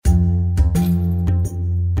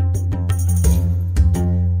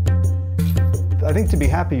I think to be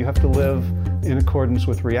happy, you have to live in accordance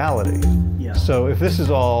with reality. Yeah. So if this is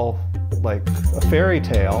all like a fairy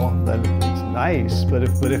tale, then it's nice. But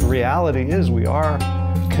if reality is we are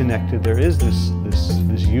connected, there is this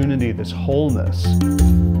unity, this wholeness.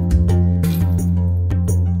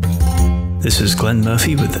 This is Glenn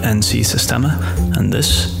Murphy with NC Systema, and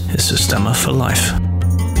this is Systema for Life.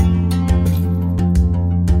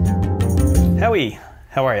 Howie,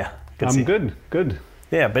 how are you? I'm good.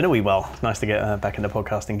 Yeah, been a wee while. It's nice to get back in the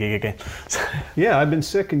podcasting gig again. Yeah, I've been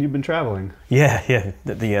sick and you've been traveling. Yeah.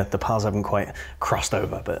 The paths haven't quite crossed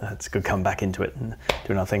over, but it's good to come back into it and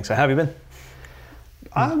doing our thing. So how have you been?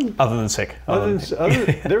 Other than sick.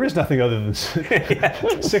 There is nothing other than sick.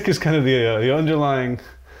 Sick is kind of the underlying.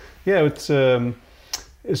 Yeah, it's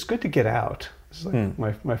good to get out. It's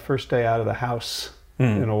like my first day out of the house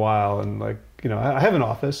in a while, and like I have an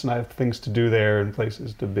office and I have things to do there and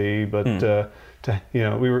places to be, but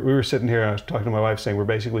we were sitting here and I was talking to my wife saying we're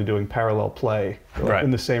basically doing parallel play in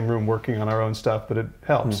the same room working on our own stuff, but it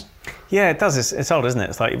helps. Yeah, it does. It's odd, isn't it?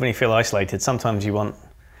 It's like when you feel isolated, sometimes you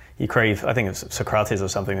crave. I think it's Socrates or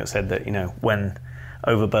something that said that when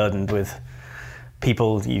overburdened with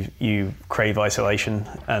people, you crave isolation,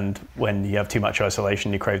 and when you have too much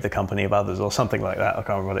isolation, you crave the company of others, or something like that. I can't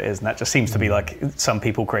remember what it is, and that just seems to be like some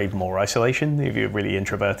people crave more isolation. If you're really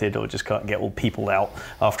introverted or just can't get all people out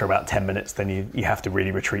after about 10 minutes, then you have to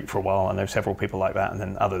really retreat for a while. I know several people like that, and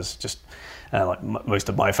then others just like most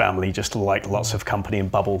of my family just like lots of company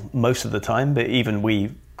and bubble most of the time, but even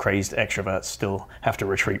we crazed extroverts still have to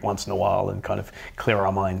retreat once in a while and kind of clear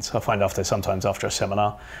our minds. I find sometimes after a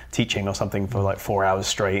seminar, teaching or something for like 4 hours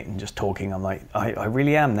straight and just talking, I'm like, I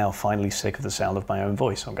really am now finally sick of the sound of my own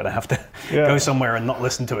voice. I'm going to have to go somewhere and not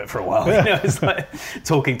listen to it for a while. It's like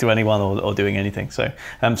talking to anyone or doing anything. So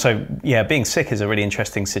being sick is a really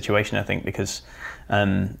interesting situation, I think, because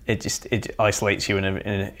it isolates you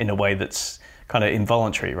in a way that's kind of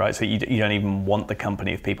involuntary, right? So you don't even want the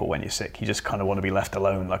company of people when you're sick. You just kind of want to be left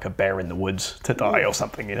alone, like a bear in the woods to die or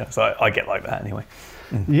something, So I get like that anyway.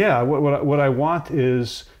 Yeah, what I want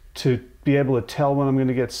is to be able to tell when I'm going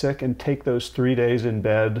to get sick and take those 3 days in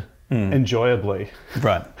bed enjoyably.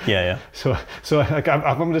 Right. Yeah. So like, if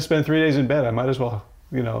I'm going to spend 3 days in bed, I might as well,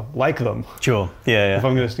 like them. Sure. Yeah. If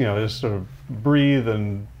I'm going to, just sort of breathe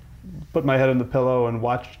and put my head on the pillow and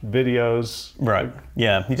watch videos. Right.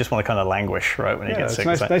 Yeah. You just want to kind of languish, right, when you get sick.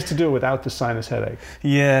 It's nice to do it without the sinus headache.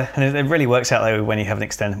 Yeah, and it really works out though when you have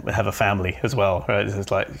a family as well, right?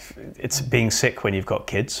 It's like it's being sick when you've got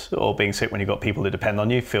kids, or being sick when you've got people that depend on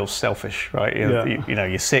you feels selfish, right?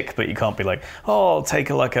 You're sick, but you can't be like, I'll take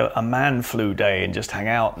a man flu day and just hang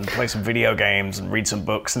out and play some video games and read some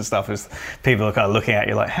books and stuff. As people are kind of looking at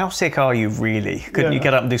you like, how sick are you really? Couldn't you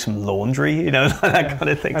get up and do some laundry? That kind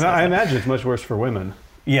of thing. And I imagine it's much worse for women.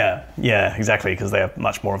 Yeah, exactly, because they have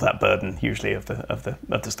much more of that burden usually of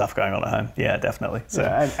the stuff going on at home. Yeah, definitely. So,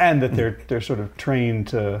 and that they're sort of trained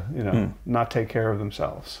to not take care of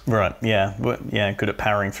themselves. Right. Yeah. Good at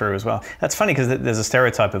powering through as well. That's funny because there's a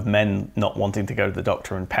stereotype of men not wanting to go to the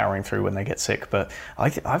doctor and powering through when they get sick, but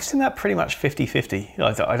I've seen that pretty much 50-50.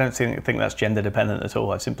 I don't think that's gender dependent at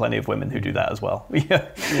all. I've seen plenty of women who do that as well.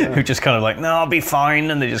 Who just kind of like, no, I'll be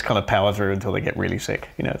fine, and they just kind of power through until they get really sick.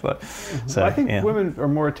 So I think women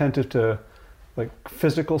are more attentive to like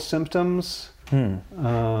physical symptoms.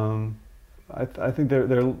 I think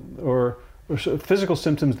they're or physical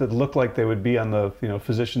symptoms that look like they would be on the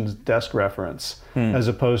physician's desk reference, as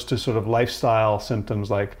opposed to sort of lifestyle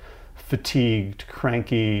symptoms like fatigued,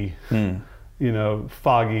 cranky,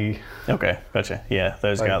 foggy. Okay, gotcha. Yeah,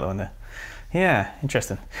 those go out the window. Yeah,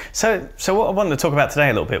 interesting. So what I wanted to talk about today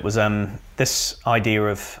a little bit was this idea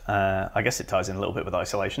of, I guess it ties in a little bit with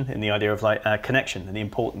isolation, in the idea of like connection and the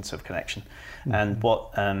importance of connection, and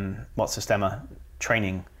what Systema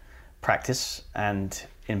training, practice, and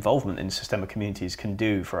involvement in Systema communities can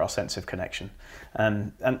do for our sense of connection.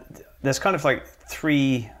 And there's kind of like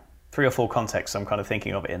three or four contexts I'm kind of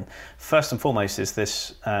thinking of it in. First and foremost is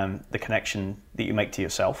this the connection that you make to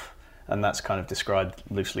yourself, and that's kind of described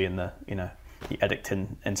loosely in the the edict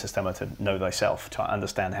in Systema to know thyself, to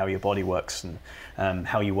understand how your body works and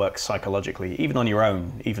how you work psychologically, even on your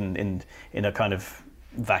own, even in a kind of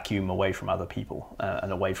vacuum away from other people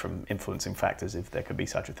and away from influencing factors, if there could be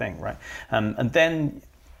such a thing, right? And then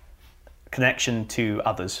connection to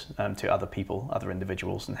others, to other people, other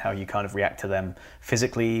individuals, and how you kind of react to them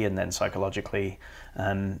physically and then psychologically,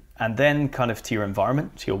 and then kind of to your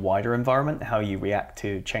environment, to your wider environment, how you react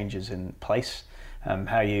to changes in place,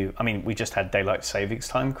 We just had daylight savings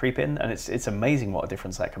time creep in, and it's amazing what a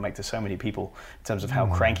difference that can make to so many people in terms of how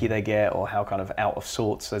cranky they get or how kind of out of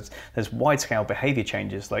sorts. There's wide-scale behavior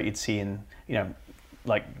changes like you'd see in,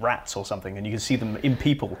 like rats or something, and you can see them in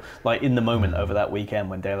people like in the moment over that weekend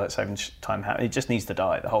when daylight savings time happens. It just needs to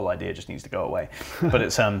die. The whole idea just needs to go away. But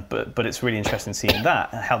it's but it's really interesting seeing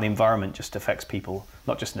that, how the environment just affects people,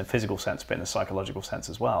 not just in a physical sense but in a psychological sense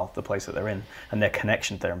as well, the place that they're in and their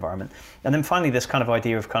connection to their environment. And then finally this kind of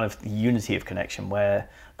idea of kind of the unity of connection, where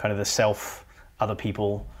kind of the self, other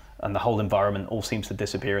people and the whole environment all seems to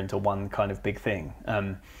disappear into one kind of big thing.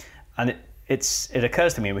 And it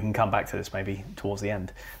occurs to me, and we can come back to this maybe towards the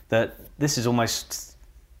end, that this is almost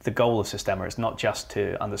the goal of Systema. It's not just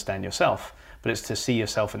to understand yourself, but it's to see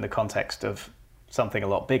yourself in the context of something a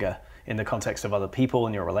lot bigger, in the context of other people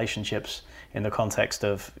and your relationships, in the context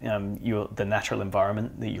of the natural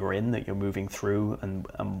environment that you're in, that you're moving through and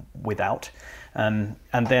without, and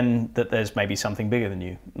then that there's maybe something bigger than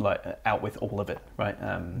you, like out with all of it, right?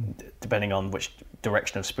 Depending on which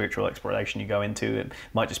direction of spiritual exploration you go into, it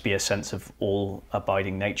might just be a sense of all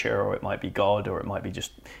abiding nature, or it might be God, or it might be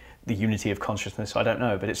just the unity of consciousness. I don't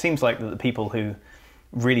know, but it seems like that the people who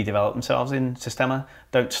really develop themselves in Systema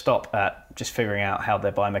don't stop at just figuring out how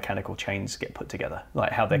their biomechanical chains get put together,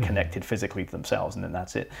 like how they're connected physically to themselves, and then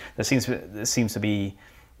that's it. There seems to be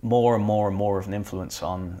more and more and more of an influence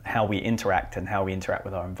on how we interact and how we interact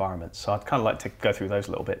with our environment. So I'd kind of like to go through those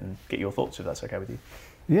a little bit and get your thoughts, if that's okay with you.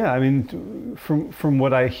 Yeah, I mean, from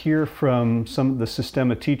what I hear from some of the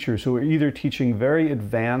Systema teachers who are either teaching very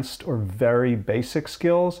advanced or very basic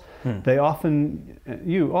skills, they often,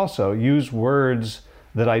 you also, use words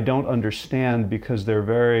that I don't understand because they're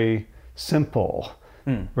very simple,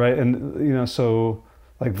 right? And, so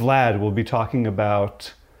like Vlad will be talking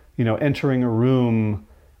about, entering a room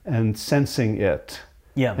and sensing it.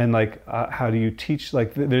 Yeah. And like, how do you teach?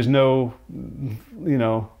 Like, there's no,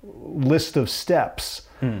 list of steps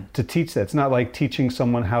to teach that. It's not like teaching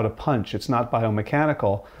someone how to punch. It's not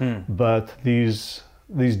biomechanical, but these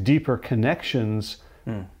deeper connections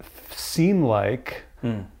seem like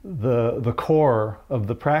the core of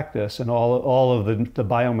the practice, and all of the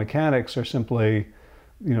biomechanics are simply,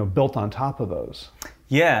 built on top of those.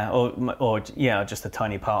 Yeah, or just a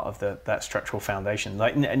tiny part of that structural foundation.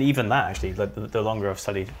 Like, and even that actually, the longer I've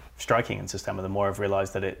studied striking in Systema, the more I've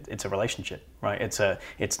realized that it's a relationship, right?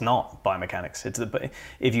 It's not biomechanics.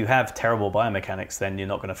 If you have terrible biomechanics, then you're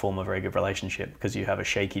not going to form a very good relationship because you have a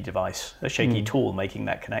shaky device, a shaky tool making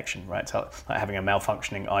that connection, right? It's like having a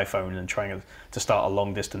malfunctioning iPhone and trying to start a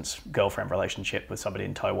long distance girlfriend relationship with somebody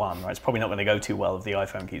in Taiwan, right? It's probably not going to go too well if the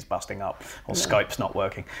iPhone keeps busting up or Skype's not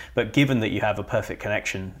working. But given that you have a perfect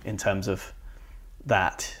connection in terms of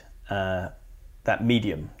that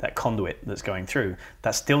medium, that conduit that's going through,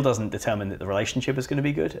 that still doesn't determine that the relationship is going to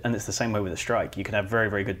be good. And it's the same way with a strike. You can have very,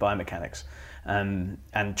 very good biomechanics and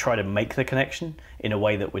try to make the connection in a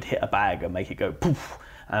way that would hit a bag and make it go poof,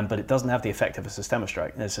 but it doesn't have the effect of a Systema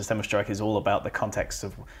strike. And a Systema strike is all about the context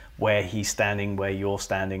of where he's standing, where you're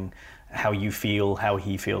standing, how you feel, how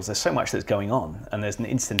he feels. There's so much that's going on, and there's an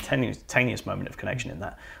instantaneous moment of connection in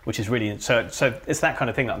that, which is really, so it's that kind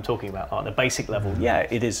of thing that I'm talking about. On the basic level, yeah,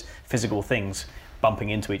 it is physical things bumping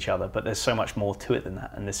into each other, but there's so much more to it than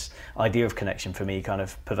that, and this idea of connection for me kind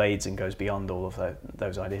of pervades and goes beyond all of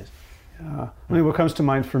those ideas. I mean, what comes to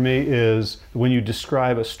mind for me is when you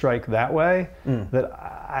describe a strike that way, that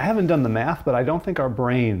I haven't done the math, but I don't think our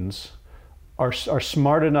brains are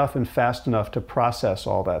smart enough and fast enough to process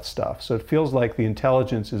all that stuff. So it feels like the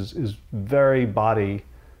intelligence is very body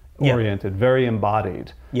oriented, very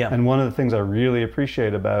embodied. Yeah. And one of the things I really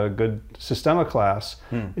appreciate about a good Systema class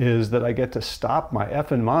is that I get to stop my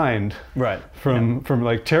effing mind from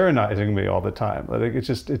like tyrannizing me all the time. Like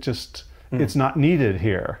it's not needed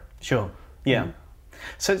here. Sure. Yeah.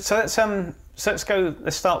 So let's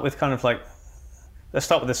start with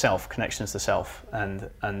the self, connections to self,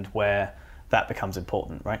 and where that becomes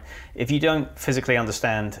important, right? If you don't physically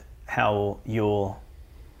understand how even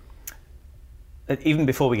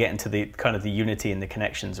before we get into the kind of the unity and the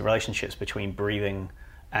connections, the relationships between breathing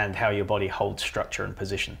and how your body holds structure and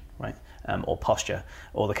position, right? Or posture,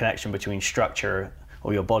 or the connection between structure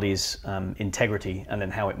or your body's integrity and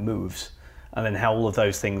then how it moves, and then how all of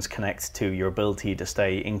those things connect to your ability to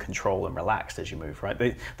stay in control and relaxed as you move, right?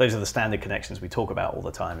 Those are the standard connections we talk about all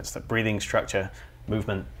the time. It's the breathing, structure,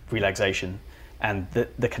 movement, relaxation, and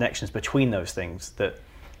the connections between those things that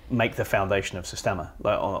make the foundation of Systema,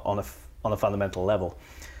 like on a fundamental level.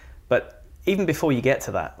 But even before you get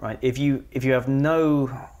to that, right? If you have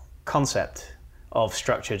no concept of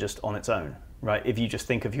structure just on its own, right? If you just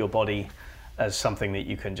think of your body as something that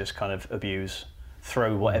you can just kind of abuse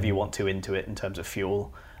throw whatever you want to into it in terms of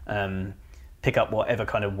fuel, pick up whatever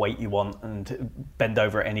kind of weight you want and bend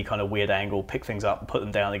over at any kind of weird angle, pick things up, put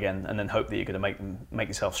them down again, and then hope that you're going to make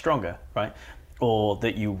yourself stronger, right? Or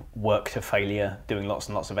that you work to failure doing lots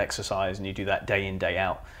and lots of exercise, and you do that day in, day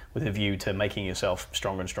out with a view to making yourself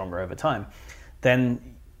stronger and stronger over time,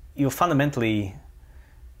 then you're fundamentally,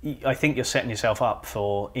 I think you're setting yourself up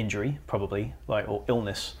for injury, probably, or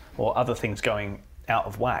illness, or other things going out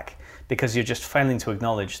of whack, because you're just failing to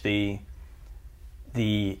acknowledge the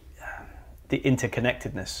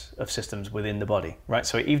interconnectedness of systems within the body, right?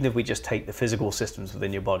 So even if we just take the physical systems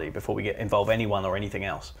within your body before we involve anyone or anything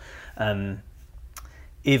else,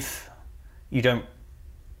 if you don't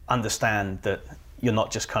understand that you're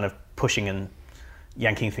not just kind of pushing and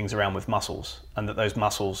yanking things around with muscles, and that those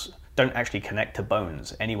muscles don't actually connect to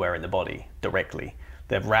bones anywhere in the body directly,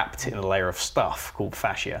 they're wrapped in a layer of stuff called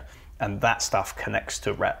fascia, and that stuff connects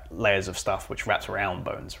to layers of stuff which wraps around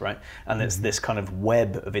bones, right? And it's this kind of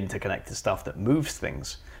web of interconnected stuff that moves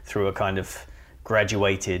things through a kind of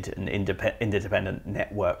graduated and interdependent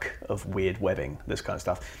network of weird webbing, this kind of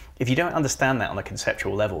stuff. If you don't understand that on a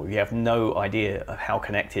conceptual level, you have no idea of how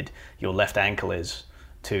connected your left ankle is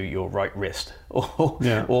to your right wrist, or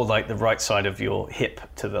like the right side of your hip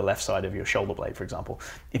to the left side of your shoulder blade, for example.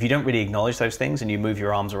 If you don't really acknowledge those things and you move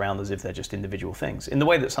your arms around as if they're just individual things, in the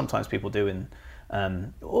way that sometimes people do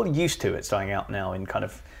or used to it starting out now in kind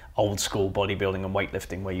of old school bodybuilding and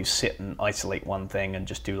weightlifting, where you sit and isolate one thing and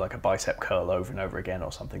just do like a bicep curl over and over again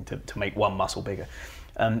or something to make one muscle bigger,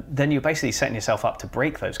 then you're basically setting yourself up to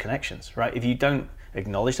break those connections, right? If you don't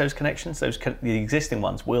acknowledge those connections, the existing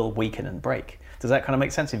ones will weaken and break. Does that kind of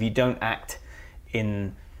make sense? If you don't act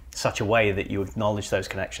in such a way that you acknowledge those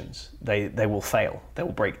connections, they will fail. They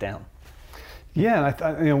will break down. Yeah, I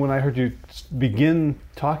thought, when I heard you begin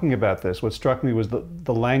talking about this, what struck me was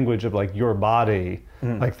the language of like your body.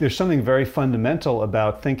 Like there's something very fundamental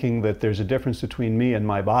about thinking that there's a difference between me and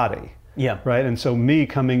my body. Yeah. Right. And so me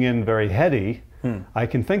coming in very heady, I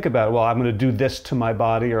can think about, well, I'm going to do this to my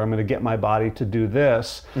body, or I'm going to get my body to do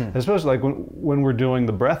this. As opposed to like when we're doing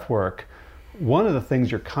the breath work, one of the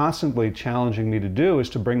things you're constantly challenging me to do is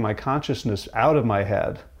to bring my consciousness out of my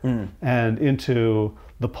head and into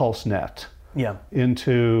the pulse net,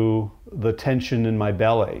 into the tension in my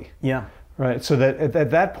belly. Yeah. Right. So that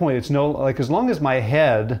at that point, it's as long as my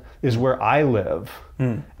head is where I live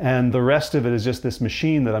and the rest of it is just this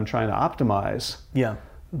machine that I'm trying to optimize. Yeah.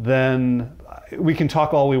 Then we can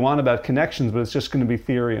talk all we want about connections, but it's just going to be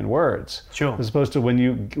theory and words. Sure. As opposed to when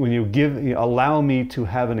you allow me to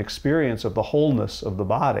have an experience of the wholeness of the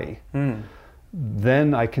body,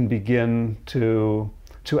 then I can begin to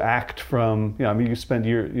act from, you spend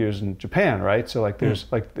years in Japan, right? So like there's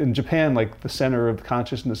like in Japan, like the center of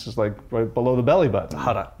consciousness is like right below the belly button.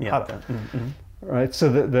 Hara. Yeah. Hara. Right. So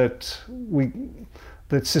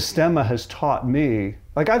that Systema has taught me,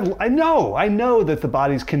 like I know that the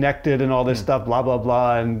body's connected and all this stuff, blah, blah,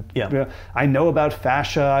 blah. And I know about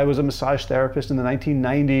fascia. I was a massage therapist in the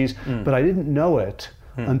 1990s, but I didn't know it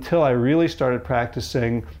until I really started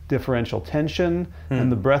practicing differential tension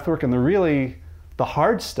and the breath work and the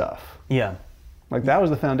hard stuff. Yeah. Like that was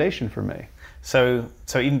the foundation for me. So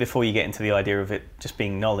even before you get into the idea of it just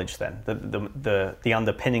being knowledge, then the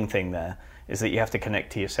underpinning thing there is that you have to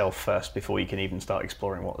connect to yourself first before you can even start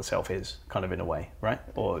exploring what the self is, kind of in a way, right?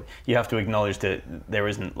 Or you have to acknowledge that there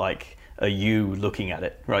isn't like a you looking at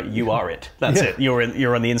it, right? You are it. That's it.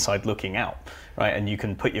 You're on the inside looking out, right? And you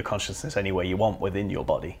can put your consciousness anywhere you want within your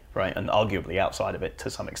body, right? And arguably outside of it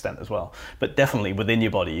to some extent as well. But definitely within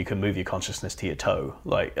your body, you can move your consciousness to your toe,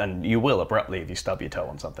 and you will abruptly if you stub your toe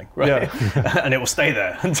on something, right? Yeah. And it will stay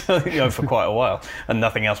there until for quite a while, and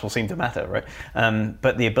nothing else will seem to matter, right?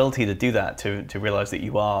 But the ability to do that, to realize that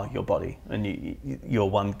you are your body and you're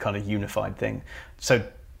one kind of unified thing. So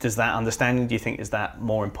does that understanding, do you think, is that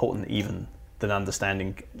more important even than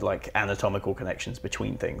understanding like anatomical connections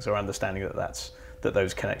between things, or understanding that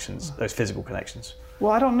those connections, those physical connections?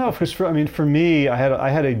 Well, I don't know. For me, I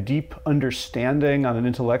had a deep understanding on an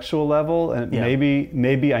intellectual level, and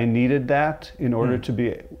maybe I needed that in order to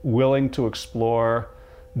be willing to explore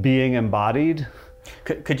being embodied.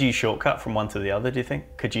 Could you shortcut from one to the other, do you think?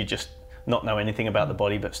 Could you just not know anything about the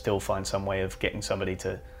body but still find some way of getting somebody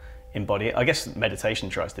to embody it? I guess meditation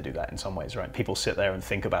tries to do that in some ways, right? People sit there and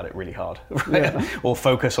think about it really hard, right? Or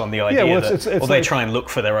focus on the idea or they try and look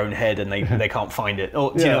for their own head and they can't find it,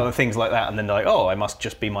 or things like that, and then they're like, oh, I must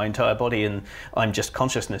just be my entire body and I'm just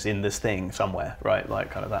consciousness in this thing somewhere, right? Like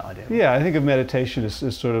kind of that idea. Yeah, I think of meditation as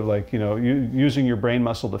sort of like, using your brain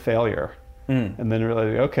muscle to failure, and then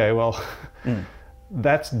really, okay, well,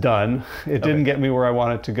 that's done. It didn't get me where I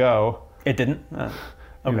wanted to go. It didn't. Okay.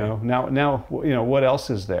 You know, now you know what else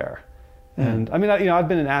is there. And I mean, I've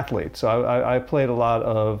been an athlete, so I played a lot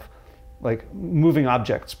of like moving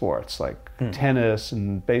object sports, like tennis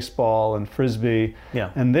and baseball and frisbee.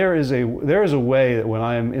 Yeah. And there is a way that when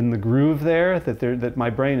I am in the groove there, that my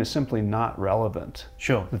brain is simply not relevant.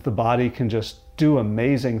 Sure. That the body can just do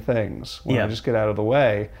amazing things when I just get out of the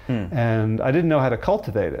way. And I didn't know how to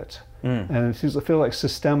cultivate it. And I feel like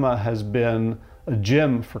Systema has been a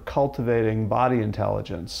gym for cultivating body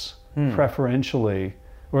intelligence preferentially.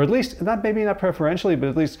 Or at least, maybe not preferentially, but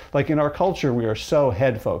at least, like in our culture, we are so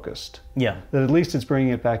head-focused. Yeah. That at least it's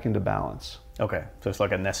bringing it back into balance. Okay, so it's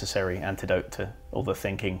like a necessary antidote to all the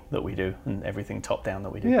thinking that we do and everything top-down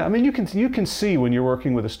that we do. Yeah, I mean, you can see when you're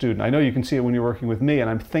working with a student. I know you can see it when you're working with me, and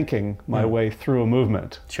I'm thinking my way through a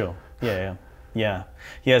movement. Sure. Yeah,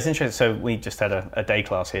 it's interesting. So we just had a day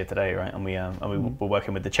class here today, right? And we were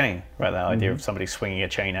working with the chain, right? That idea of somebody swinging a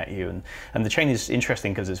chain at you, and the chain is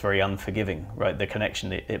interesting because it's very unforgiving, right? The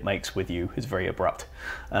connection it makes with you is very abrupt,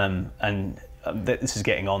 this is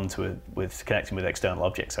getting on to with connecting with external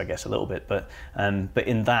objects, I guess, a little bit. But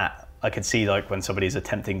in that, I could see like when somebody's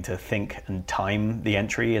attempting to think and time the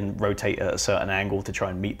entry and rotate at a certain angle to try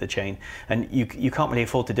and meet the chain, and you can't really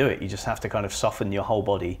afford to do it. You just have to kind of soften your whole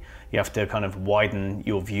body. You have to kind of widen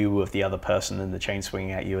your view of the other person and the chain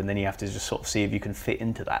swinging at you, and then you have to just sort of see if you can fit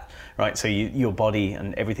into that, right? So your body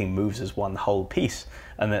and everything moves as one whole piece,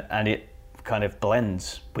 and it kind of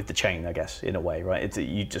blends with the chain, I guess, in a way, right?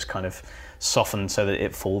 You just kind of soften so that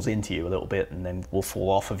it falls into you a little bit and then will fall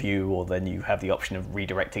off of you, or then you have the option of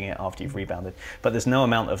redirecting it after you've rebounded. But there's no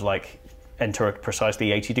amount of like enter at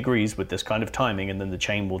precisely 80 degrees with this kind of timing and then the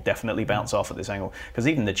chain will definitely bounce off at this angle, because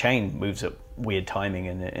even the chain moves at weird timing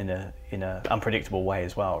in a unpredictable way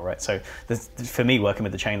as well, right? So for me, working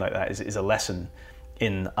with the chain like that is a lesson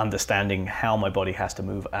in understanding how my body has to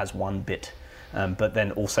move as one bit. But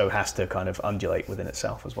then also has to kind of undulate within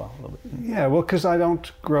itself as well a little bit. Yeah, well, because I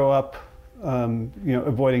don't grow up,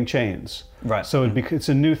 avoiding chains. Right. So it's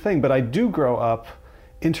a new thing, but I do grow up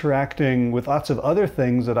interacting with lots of other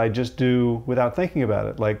things that I just do without thinking about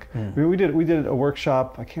it. Like we did a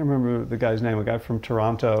workshop. I can't remember the guy's name. A guy from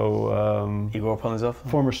Toronto. Igor Polnazov?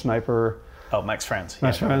 Former sniper. Oh, Max Franz.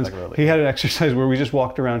 Max Franz. He had an exercise where we just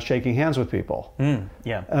walked around shaking hands with people.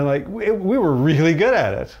 Yeah. And like we were really good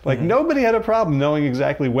at it. Like nobody had a problem knowing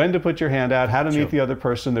exactly when to put your hand out, how to meet the other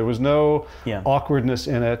person. There was no awkwardness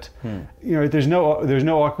in it. You know, there's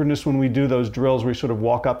no awkwardness when we do those drills where we sort of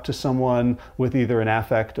walk up to someone with either an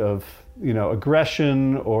affect of, you know,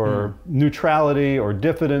 aggression or neutrality or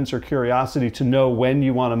diffidence or curiosity to know when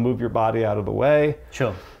you want to move your body out of the way.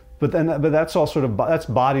 Sure. But that's all sort of that's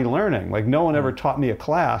body learning. Like no one ever taught me a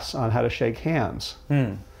class on how to shake hands.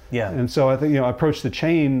 Yeah. And so I think, I approach the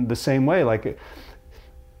chain the same way. Like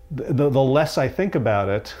the less I think about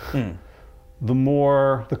it,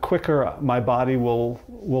 the quicker my body will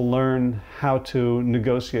learn how to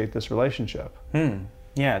negotiate this relationship.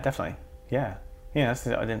 Yeah, definitely. Yeah.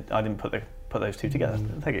 I didn't put those two together.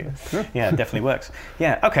 Thank you. Sure. Yeah, it definitely works.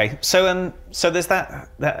 Yeah. Okay. So there's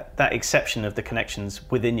that exception of the connections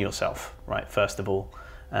within yourself, right? First of all,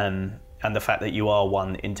 and the fact that you are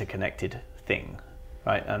one interconnected thing,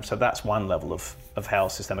 right? So that's one level of how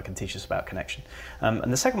Systema can teach us about connection.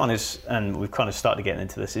 And the second one is, and we've kind of started getting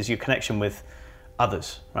into this, is your connection with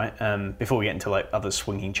others, right? Before we get into like others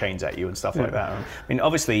swinging chains at you and stuff like that. I mean,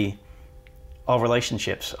 obviously, our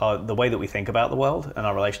relationships are the way that we think about the world, and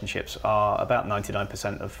our relationships are about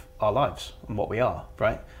 99% of our lives and what we are,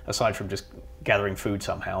 right? Aside from just gathering food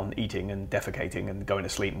somehow and eating and defecating and going to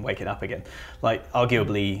sleep and waking up again. Like,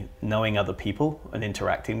 arguably, knowing other people and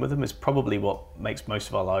interacting with them is probably what makes most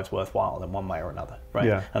of our lives worthwhile in one way or another, right?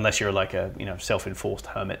 Yeah. Unless you're like a self-enforced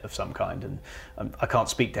hermit of some kind. And I can't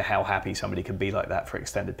speak to how happy somebody can be like that for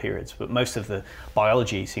extended periods, but most of the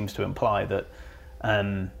biology seems to imply that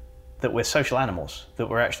that we're social animals, that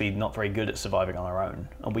we're actually not very good at surviving on our own.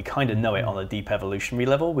 And we kind of know it on a deep evolutionary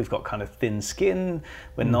level. We've got kind of thin skin,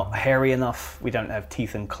 we're not hairy enough, we don't have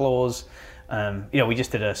teeth and claws. We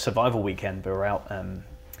just did a survival weekend. We were out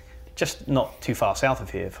just not too far south of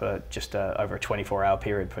here for just over a 24-hour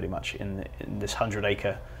period pretty much in this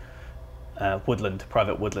 100-acre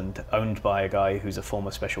private woodland, owned by a guy who's a former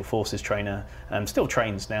Special Forces trainer, still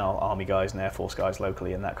trains now Army guys and Air Force guys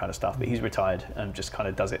locally and that kind of stuff, but he's retired and just kind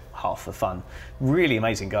of does it half for fun. Really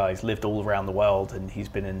amazing guy. He's lived all around the world and he's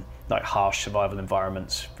been in like harsh survival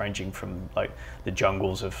environments ranging from like the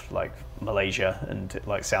jungles of like Malaysia and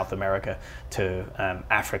like South America to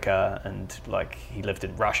Africa, and like he lived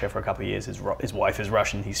in Russia for a couple of years. His wife is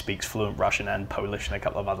Russian. He speaks fluent Russian and Polish and a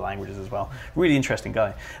couple of other languages as well. Really interesting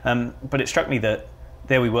guy. But it struck me that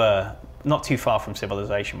there we were not too far from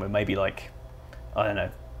civilization. We're maybe like, I don't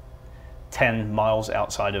know, 10 miles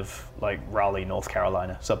outside of like Raleigh, North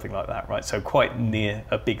Carolina, something like that, right? So quite near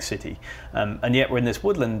a big city. And yet we're in this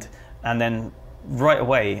woodland, and then right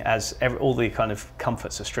away, as all the kind of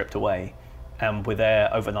comforts are stripped away, and we're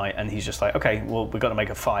there overnight, and he's just like, okay, well, we've got to make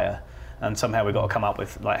a fire. And somehow we've got to come up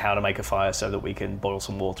with like how to make a fire so that we can boil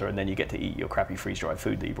some water, and then you get to eat your crappy freeze-dried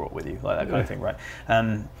food that you brought with you, like that kind of thing, right?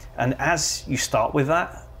 And as you start with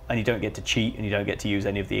that, and you don't get to cheat, and you don't get to use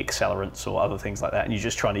any of the accelerants or other things like that, and you're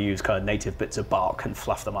just trying to use kind of native bits of bark and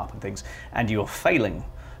fluff them up and things, and you're failing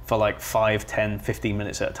for like 5, 10, 15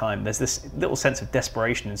 minutes at a time, there's this little sense of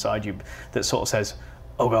desperation inside you that sort of says,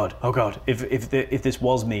 oh God, if this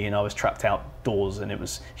was me and I was trapped outdoors and it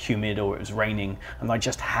was humid or it was raining and I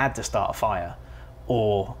just had to start a fire,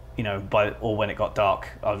 or or when it got dark,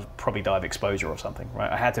 I would probably die of exposure or something,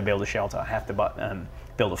 right? I had to build a shelter, I have to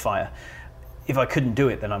build a fire. If I couldn't do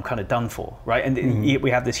it, then I'm kind of done for, right? And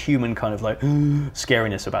we have this human kind of like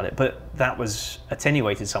scariness about it, but that was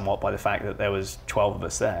attenuated somewhat by the fact that there was 12 of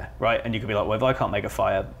us there, right? And you could be like, well, if I can't make a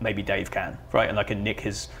fire, maybe Dave can, right? And I can nick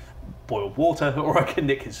his boiled water, or I can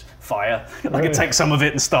nick his fire. I can take some of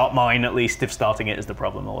it and start mine, at least, if starting it is the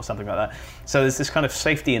problem, or something like that. So there's this kind of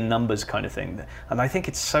safety in numbers kind of thing, and I think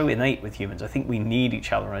it's so innate with humans. I think we need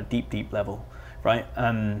each other on a deep, deep level, right?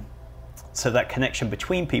 So that connection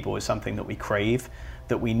between people is something that we crave,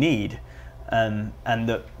 that we need, and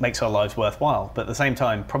that makes our lives worthwhile. But at the same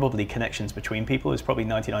time, probably connections between people is probably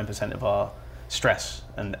 99% of our stress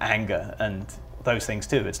and anger and those things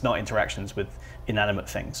too. It's not interactions with inanimate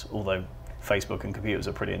things, although Facebook and computers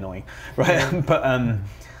are pretty annoying, right?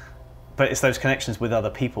 But it's those connections with other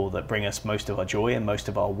people that bring us most of our joy and most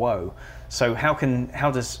of our woe. So how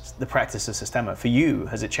does the practice of Systema, for you,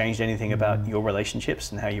 has it changed anything about your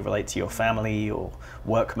relationships and how you relate to your family or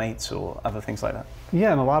workmates or other things like that?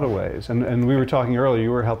 Yeah, in a lot of ways. And we were talking earlier,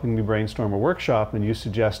 you were helping me brainstorm a workshop, and you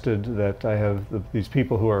suggested that I have these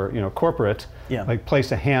people who are, corporate, like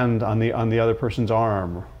place a hand on the other person's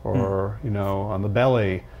arm or, on the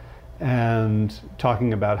belly, and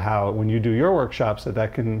talking about how when you do your workshops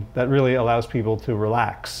that really allows people to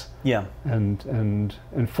relax and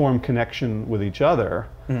form connection with each other.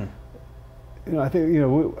 I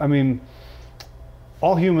think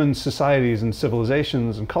all human societies and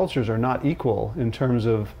civilizations and cultures are not equal in terms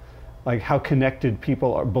of like how connected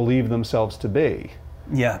people believe themselves to be.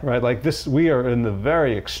 Right, like this, we are in the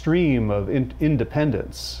very extreme of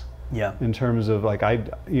independence. In terms of like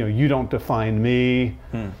you don't define me,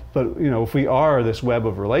 but if we are this web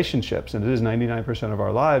of relationships, and it is 99% of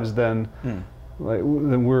our lives, then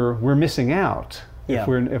then we're missing out if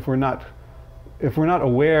we're not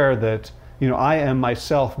aware that I am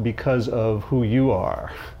myself because of who you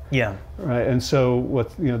are. Right, and so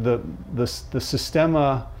what the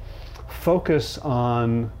Systema focus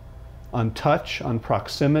on touch, on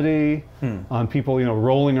proximity, on people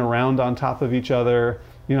rolling around on top of each other.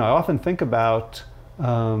 I often think about,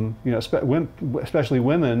 especially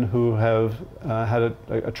women who have had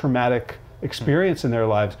a traumatic experience in their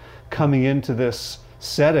lives, coming into this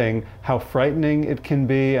setting, how frightening it can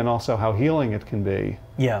be, and also how healing it can be.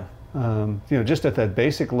 Just at that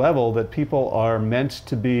basic level, that people are meant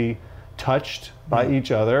to be touched by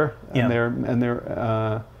each other, and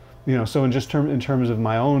they're so in terms of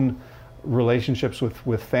my own relationships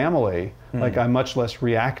with family, like I'm much less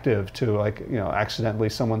reactive to accidentally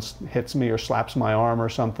someone hits me or slaps my arm or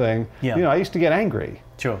something. I used to get angry.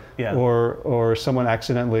 Or someone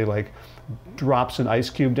accidentally drops an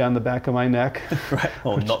ice cube down the back of my neck. Right.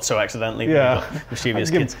 Or not so accidentally.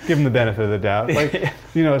 Mischievous kids. Give them the benefit of the doubt.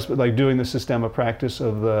 It's like doing the Systema practice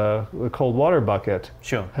of the cold water bucket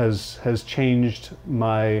has changed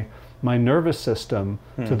my nervous system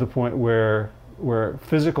to the point where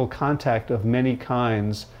physical contact of many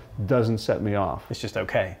kinds doesn't set me off. It's just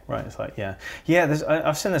okay, right? It's like,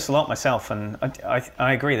 I've seen this a lot myself, and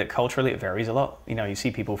I agree that culturally it varies a lot. You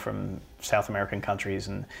see people from South American countries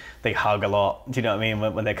and they hug a lot. Do you know what I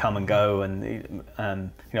mean? When they come and go, and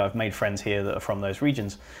I've made friends here that are from those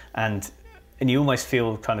regions, and you almost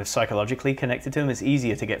feel kind of psychologically connected to them. It's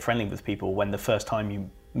easier to get friendly with people when the first time you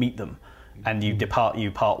meet them and you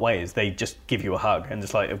part ways, they just give you a hug, and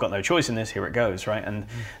it's like, I've got no choice in this, here it goes, right?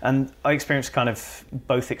 And I experienced kind of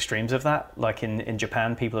both extremes of that. Like in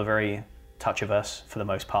Japan, people are very touch averse for the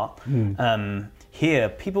most part.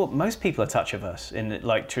 Here, most people are touch averse, in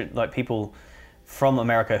like people from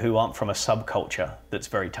America who aren't from a subculture that's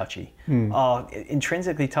very touchy are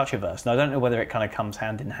intrinsically touch averse. And I don't know whether it kind of comes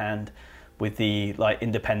hand in hand with the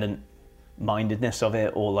independent mindedness of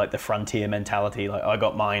it, or like the frontier mentality, like I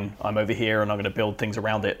got mine, I'm over here, and I'm going to build things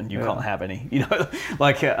around it, and you can't have any, you know,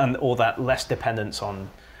 like, and all that less dependence on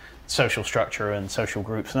social structure and social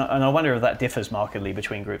groups. And I wonder if that differs markedly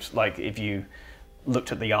between groups. Like if you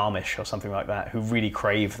looked at the Amish or something like that, who really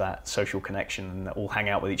crave that social connection and all hang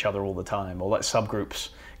out with each other all the time, or like subgroups,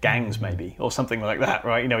 gangs maybe, or something like that,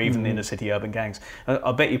 right? You know, even inner city urban gangs.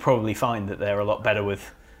 I bet you probably find that they're a lot better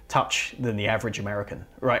with touch than the average American,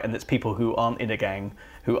 right? And it's people who aren't in a gang,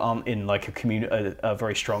 who aren't in like a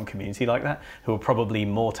very strong community like that, who are probably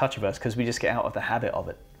more touch averse, because we just get out of the habit of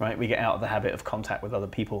it, right? We get out of the habit of contact with other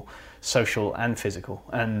people, social and physical.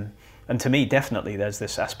 And to me, definitely, there's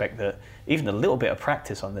this aspect that even a little bit of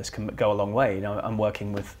practice on this can go a long way. You know, I'm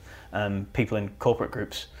working with people in corporate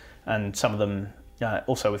groups, and some of them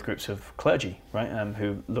also with groups of clergy, right,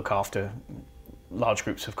 who look after large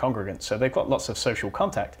groups of congregants. So they've got lots of social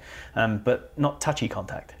contact, but not touchy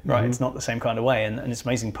contact, right? It's not the same kind of way. And it's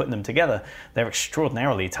amazing putting them together. They're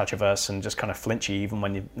extraordinarily touch averse and just kind of flinchy even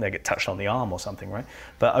when they get touched on the arm or something, right?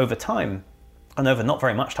 But over time, and over not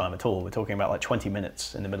very much time at all, we're talking about like 20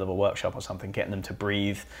 minutes in the middle of a workshop or something, getting them to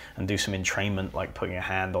breathe and do some entrainment, like putting a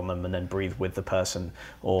hand on them and then breathe with the person,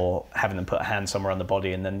 or having them put a hand somewhere on the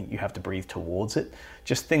body and then you have to breathe towards it.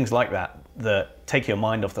 Just things like that that take your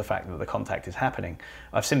mind off the fact that the contact is happening.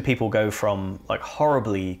 I've seen people go from like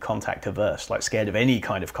horribly contact averse, like scared of any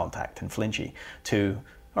kind of contact and flinchy, to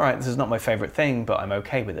all right, this is not my favorite thing, but I'm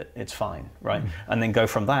okay with it. It's fine, right? And then go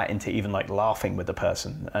from that into even like laughing with the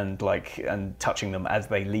person and touching them as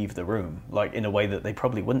they leave the room, like in a way that they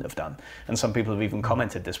probably wouldn't have done. And some people have even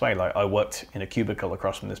commented this way, like I worked in a cubicle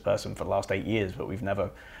across from this person for the last 8 years, but we've never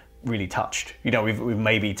really touched. You know, we've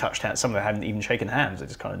maybe touched hands. Some of them haven't even shaken hands. They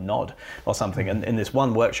just kind of nod or something. And in this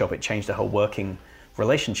one workshop, it changed the whole working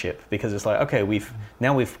relationship, because it's like, okay, we've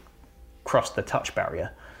crossed the touch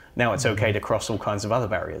barrier. Now it's okay to cross all kinds of other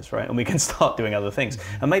barriers, right? And we can start doing other things.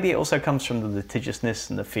 And maybe it also comes from the litigiousness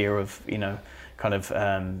and the fear of, you know, kind of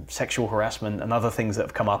sexual harassment and other things that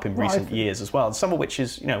have come up in recent years as well. Some of which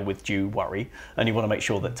is, you know, with due worry. And you want to make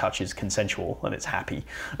sure that touch is consensual and it's happy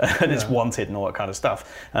and it's wanted and all that kind of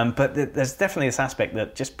stuff. But there's definitely this aspect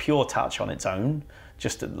that just pure touch on its own,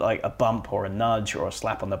 just like a bump or a nudge or a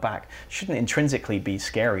slap on the back, shouldn't intrinsically be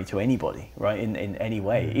scary to anybody, right? In any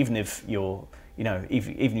way, even if you're, you know,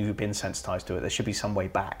 even if you've been sensitized to it, there should be some way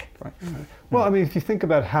back, right? Well, I mean, if you think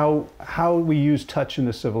about how we use touch in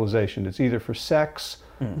this civilization, it's either for sex,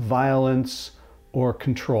 violence, or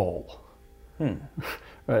control.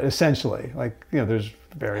 Essentially, like, you know, there's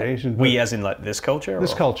variation. We, as in like this culture?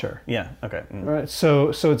 This culture. Yeah. Okay. Right. So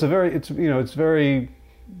it's very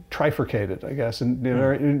trifurcated, I guess, and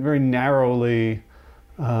very narrowly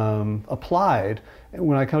applied. And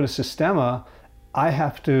when I come to Systema, I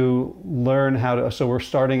have to learn how to, so we're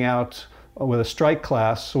starting out with a strike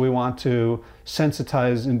class, so we want to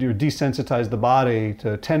sensitize and desensitize the body,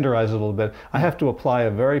 to tenderize it a little bit. I have to apply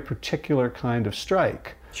a very particular kind of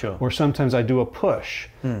strike. Sure. Or sometimes I do a push.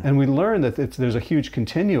 And we learn that there's a huge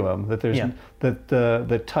continuum, that there's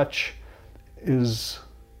that touch is,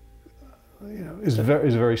 you know, is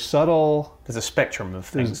very subtle. There's a spectrum of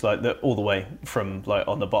things like that, all the way from like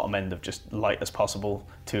on the bottom end of just light as possible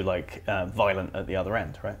to like violent at the other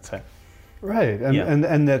end, right? So, right,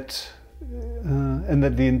 and that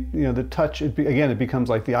the, you know, the touch, it becomes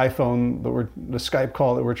like the iPhone the Skype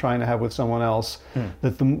call that we're trying to have with someone else.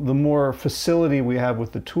 That the more facility we have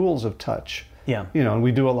with the tools of touch. Yeah. You know, and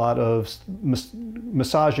we do a lot of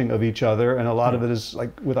massaging of each other, and a lot of it is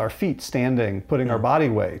like with our feet standing, putting our body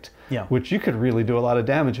weight, which you could really do a lot of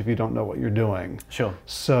damage if you don't know what you're doing. Sure.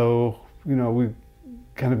 So, you know, we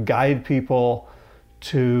kind of guide people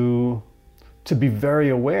to be very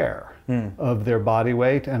aware of their body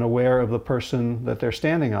weight and aware of the person that they're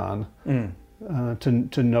standing on,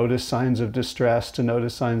 to notice signs of distress, to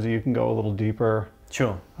notice signs that you can go a little deeper.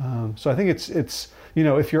 Sure. So I think it's you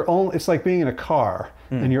know, if it's like being in a car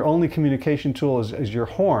and your only communication tool is your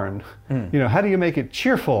horn. You know, how do you make it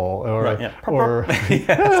cheerful or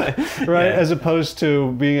as opposed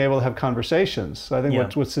to being able to have conversations? So I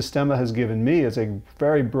think what Systema has given me is a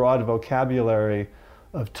very broad vocabulary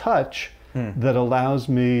of touch that allows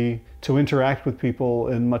me to interact with people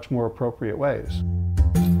in much more appropriate ways.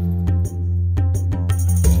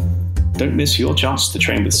 don't miss your chance to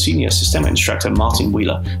train with senior Systema instructor Martin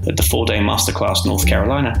Wheeler at the 4-day Masterclass North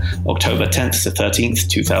Carolina, October 10th to 13th,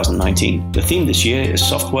 2019. The theme this year is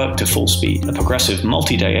Soft Work to Full Speed, a progressive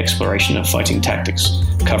multi-day exploration of fighting tactics,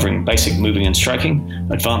 covering basic moving and striking,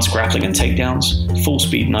 advanced grappling and takedowns,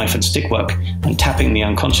 full-speed knife and stick work, and tapping the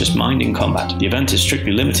unconscious mind in combat. The event is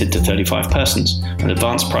strictly limited to 35 persons, and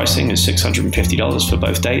advanced pricing is $650 for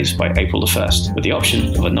both days by April the 1st, with the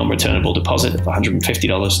option of a non-returnable deposit of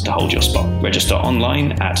 $150 to hold your spot. Register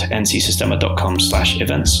online at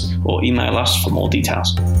ncsystema.com/events or email us for more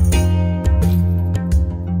details.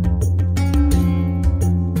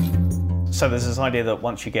 So there's this idea that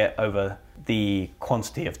once you get over the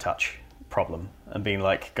quantity of touch problem and being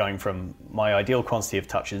like going from my ideal quantity of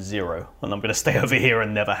touch is 0 and I'm going to stay over here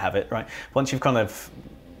and never have it, right? Once you've kind of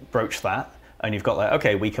broached that and you've got like,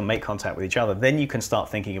 okay, we can make contact with each other, then you can start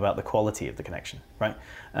thinking about the quality of the connection, right?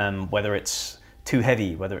 Whether it's too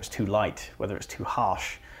heavy, whether it's too light, whether it's too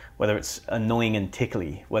harsh, whether it's annoying and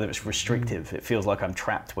tickly, whether it's restrictive. It feels like I'm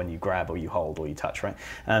trapped when you grab or you hold or you touch, right?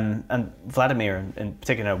 And Vladimir, in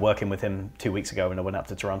particular, working with him 2 weeks ago when I went up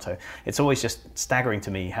to Toronto, it's always just staggering to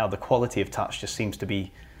me how the quality of touch just seems to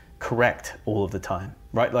be correct all of the time,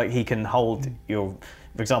 right? Like he can hold your,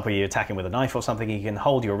 for example, you're attacking with a knife or something, he can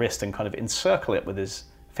hold your wrist and kind of encircle it with his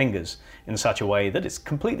fingers in such a way that it's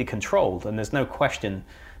completely controlled and there's no question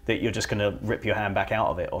that you're just going to rip your hand back out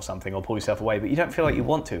of it or something or pull yourself away, but you don't feel like you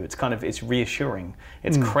want to. It's kind of, it's reassuring,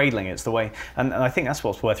 it's cradling, it's the way, and I think that's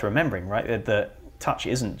what's worth remembering, right? That touch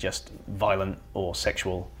isn't just violent or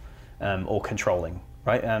sexual or controlling,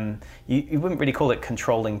 right? You wouldn't really call it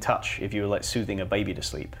controlling touch if you were like soothing a baby to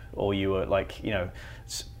sleep, or you were like, you know,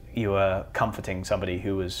 you were comforting somebody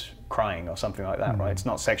who was crying or something like that, right? It's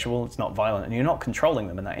not sexual, it's not violent, and you're not controlling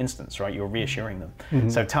them in that instance, right? You're reassuring them.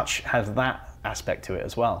 So touch has that aspect to it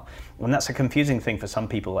as well. And that's a confusing thing for some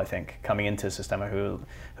people, I think, coming into Systema who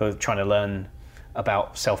are trying to learn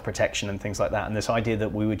about self-protection and things like that, and this idea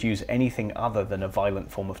that we would use anything other than a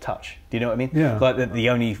violent form of touch. Do you know what I mean? Yeah. Like the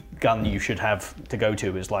only gun you should have to go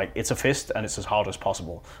to is like, it's a fist and it's as hard as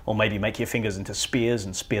possible. Or maybe make your fingers into spears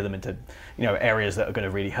and spear them into, you know, areas that are going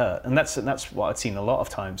to really hurt. And that's what I'd seen a lot of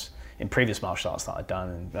times in previous martial arts that I'd done,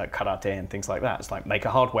 and like karate and things like that. It's like, make a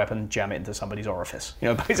hard weapon, jam it into somebody's orifice. You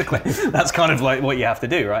know, basically, that's kind of like what you have to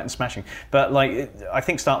do, right? And smashing. But like, I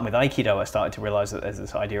think starting with Aikido, I started to realize that there's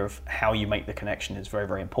this idea of how you make the connection is very,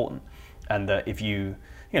 very important. And that if you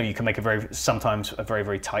can make sometimes a very,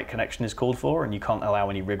 very tight connection is called for, and you can't allow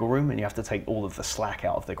any wriggle room, and you have to take all of the slack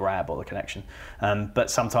out of the grab or the connection. But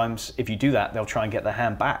sometimes if you do that, they'll try and get their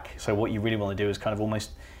hand back. So what you really want to do is kind of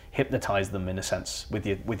almost hypnotize them in a sense with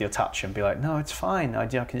your touch and be like, no, it's fine, I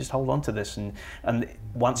can just hold on to this. And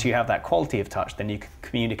once you have that quality of touch, then you can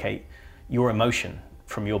communicate your emotion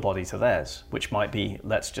from your body to theirs, which might be,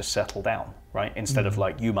 let's just settle down, right? Instead of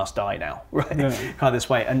like, you must die now, right? Yeah. Kind of this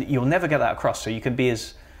way. And you'll never get that across. So you can be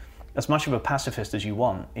as much of a pacifist as you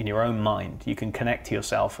want in your own mind. You can connect to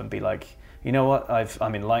yourself and be like, you know what,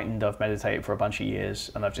 I'm enlightened, I've meditated for a bunch of years,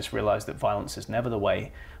 and I've just realized that violence is never the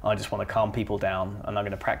way. I just want to calm people down, and I'm going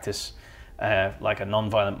to practice like a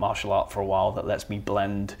non-violent martial art for a while that lets me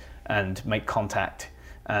blend and make contact,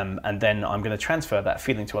 and then I'm going to transfer that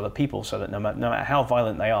feeling to other people so that no matter how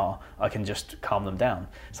violent they are, I can just calm them down.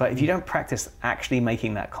 So if you don't practice actually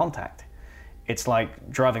making that contact, it's like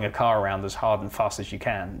driving a car around as hard and fast as you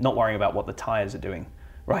can, not worrying about what the tires are doing.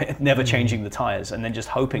 Right, never changing the tires, and then just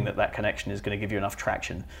hoping that connection is going to give you enough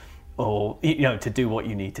traction, or to do what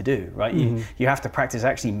you need to do. Right, you have to practice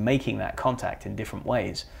actually making that contact in different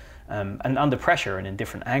ways, and under pressure and in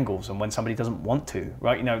different angles. And when somebody doesn't want to,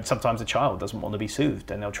 right, sometimes a child doesn't want to be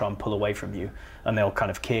soothed, and they'll try and pull away from you, and they'll kind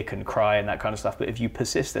of kick and cry and that kind of stuff. But if you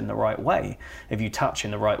persist in the right way, if you touch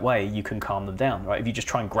in the right way, you can calm them down. Right, if you just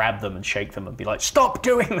try and grab them and shake them and be like, stop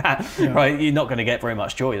doing that, right, you're not going to get very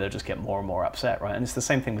much joy. They'll just get more and more upset. Right, and it's the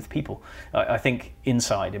same thing with people. I think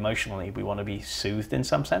inside, emotionally, we want to be soothed in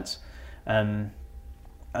some sense, and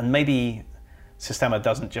maybe Systema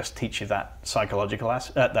doesn't just teach you that psychological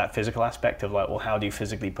that physical aspect of like, well, how do you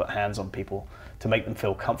physically put hands on people to make them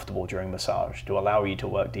feel comfortable during massage, to allow you to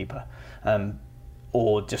work deeper,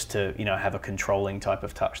 or just to have a controlling type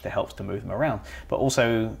of touch that helps to move them around. But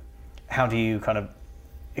also, how do you kind of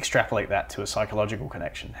extrapolate that to a psychological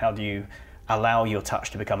connection? How do you allow your touch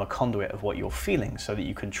to become a conduit of what you're feeling so that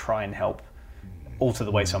you can try and help alter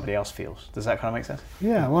the way somebody else feels? Does that kind of make sense?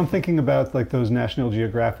 Yeah, well, I'm thinking about like those National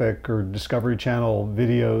Geographic or Discovery Channel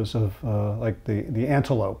videos of like the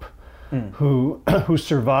antelope who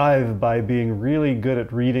survive by being really good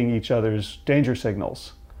at reading each other's danger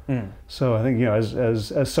signals. So I think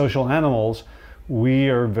as social animals, we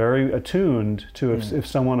are very attuned to if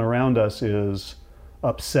someone around us is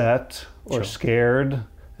upset or scared,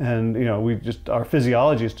 and we just, our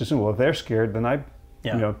physiology is to assume, well, if they're scared, then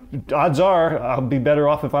odds are I'll be better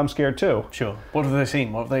off if I'm scared too. Sure. What have they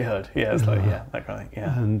seen? What have they heard? Yeah, it's like that kind of thing.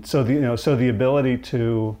 Yeah. And so the ability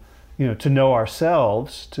to to know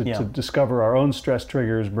ourselves, to discover our own stress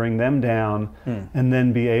triggers, bring them down, and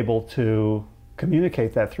then be able to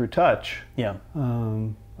communicate that through touch. Yeah.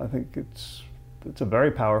 I think it's a very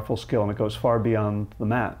powerful skill, and it goes far beyond the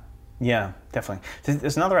mat. Yeah, definitely.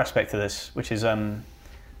 There's another aspect to this, which is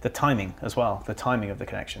the timing as well, the timing of the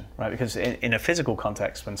connection, right? Because in a physical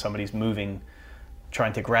context, when somebody's moving,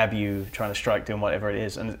 trying to grab you, trying to strike, doing whatever it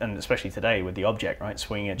is, and especially today with the object, right,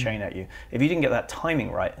 swinging a chain at you, if you didn't get that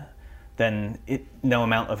timing right, then no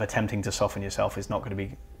amount of attempting to soften yourself is going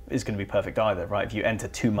to be perfect either, right? If you enter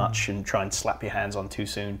too much and try and slap your hands on too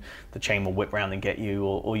soon, the chain will whip round and get you,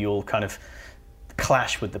 or you'll kind of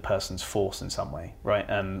clash with the person's force in some way, right?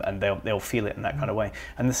 And they'll feel it in that kind of way.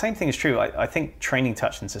 And the same thing is true. I think training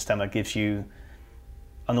touch in Systema gives you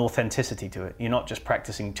an authenticity to it. You're not just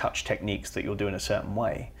practicing touch techniques that you'll do in a certain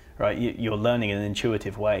way, right? You're learning in an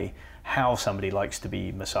intuitive way how somebody likes to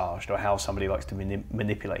be massaged or how somebody likes to be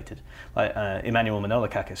manipulated. Like Emmanuel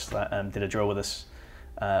Manolakakis did a drill with us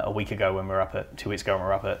a week ago when we were up at 2 weeks ago when we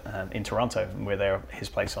were up at in Toronto, and we were there at his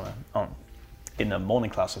place in the morning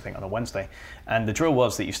class, I think, on a Wednesday. And the drill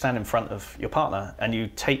was that you stand in front of your partner and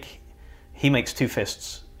he makes two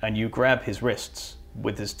fists and you grab his wrists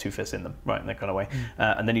with his two fists in them, right, in that kind of way.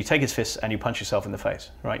 And then you take his fists and you punch yourself in the face,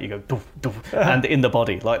 right? You go, doof, doof, and in the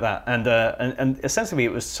body, like that. And essentially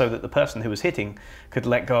it was so that the person who was hitting could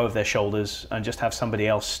let go of their shoulders and just have somebody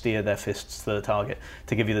else steer their fists to the target,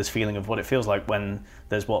 to give you this feeling of what it feels like when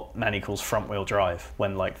there's what Manny calls front wheel drive,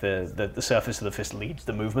 when like the surface of the fist leads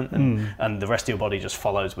the movement and the rest of your body just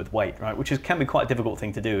follows with weight, right? Which can be quite a difficult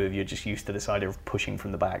thing to do if you're just used to this idea of pushing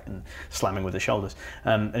from the back and slamming with the shoulders.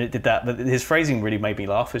 And it did that, but his phrasing really made me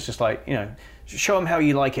laugh. It's just like, show them how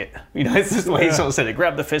you like it. It's just the way he sort of said it.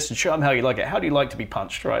 Grab the fist and show them how you like it. How do you like to be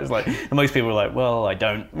punched, right? It's like, and most people are like, well, I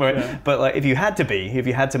don't, right? Yeah. But like, if you had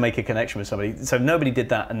to make a connection with somebody, so nobody did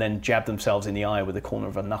that and then jabbed themselves in the eye with the corner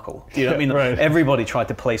of a knuckle. Do you know what I mean? Right. Everybody tried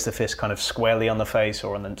to place the fist kind of squarely on the face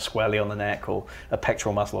or squarely on the neck or a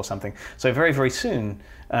pectoral muscle or something. So very, very soon,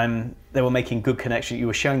 they were making good connections. You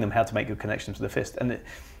were showing them how to make good connections with the fist.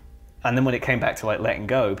 And then when it came back to like letting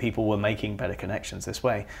go, people were making better connections this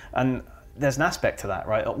way. And there's an aspect to that,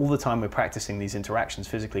 right? All the time we're practicing these interactions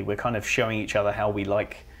physically, we're kind of showing each other how we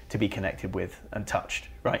like to be connected with and touched,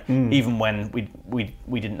 right? Even when we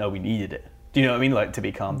didn't know we needed it. Do you know what I mean? Like to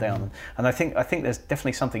be calmed down. And I think there's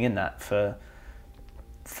definitely something in that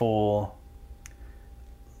for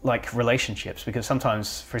like relationships, because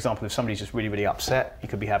sometimes, for example, if somebody's just really, really upset, you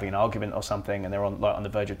could be having an argument or something and they're on the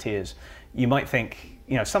verge of tears. You might think,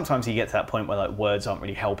 sometimes you get to that point where like words aren't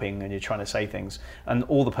really helping and you're trying to say things and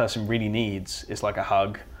all the person really needs is like a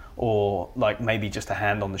hug or like maybe just a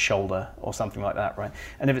hand on the shoulder or something like that, right?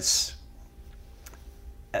 And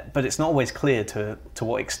but it's not always clear to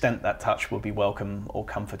what extent that touch will be welcome or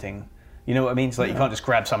comforting. You know what I mean? It's like you can't just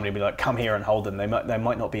grab somebody and be like, come here and hold them. They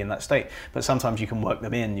might not be in that state. But sometimes you can work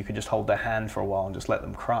them in. You can just hold their hand for a while and just let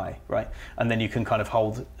them cry, right? And then you can kind of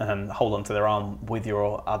hold onto their arm with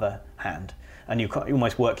your other hand. And you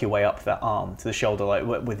almost work your way up that arm to the shoulder, like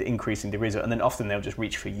with increasing degrees. And then often they'll just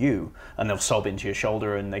reach for you and they'll sob into your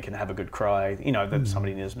shoulder and they can have a good cry. That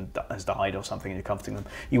somebody has died or something and you're comforting them.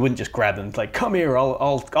 You wouldn't just grab them like, come here,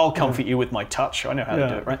 I'll comfort you with my touch. I know how to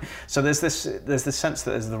do it, right? So there's this sense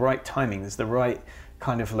that there's the right timing, there's the right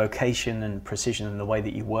kind of location and precision in the way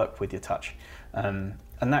that you work with your touch.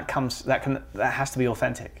 And that has to be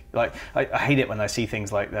authentic. Like I hate it when I see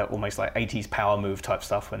things like that, almost like 80s power move type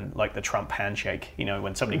stuff, when like the Trump handshake,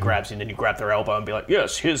 when somebody grabs you and then you grab their elbow and be like,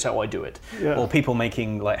 yes, here's how I do it. Yeah. Or people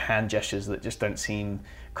making like hand gestures that just don't seem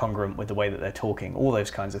congruent with the way that they're talking. All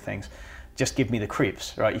those kinds of things just give me the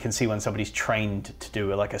creeps, right? You can see when somebody's trained to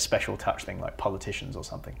do like a special touch thing, like politicians or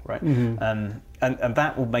something, right? And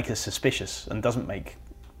that will make us suspicious and doesn't make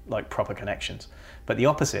like proper connections. But the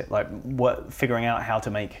opposite, like figuring out how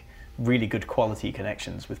to make really good quality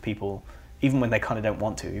connections with people, even when they kind of don't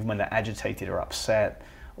want to, even when they're agitated or upset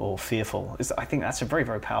or fearful, I think that's a very,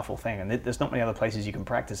 very powerful thing. And there's not many other places you can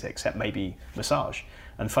practice it except maybe massage.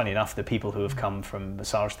 And funny enough, the people who have come from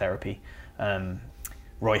massage therapy,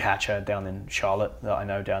 Roy Hatcher down in Charlotte that I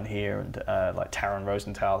know down here, and like Taron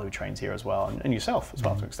Rosenthal who trains here as well, and yourself as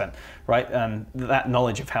well to an extent, right? That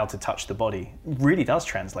knowledge of how to touch the body really does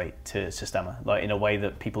translate to Systema, like in a way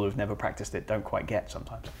that people who've never practiced it don't quite get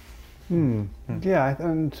sometimes. Yeah,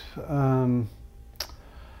 and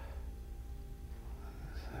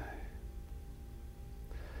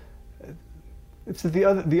it's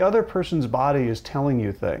that the other person's body is telling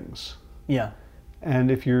you things. Yeah.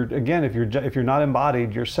 And if you're not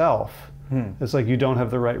embodied yourself, it's like you don't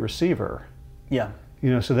have the right receiver. Yeah.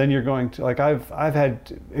 So then you're going to, like, I've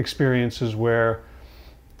had experiences where,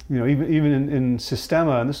 even in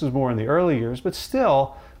Systema, and this was more in the early years, but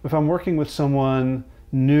still, if I'm working with someone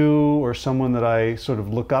new or someone that I sort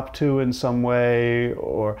of look up to in some way,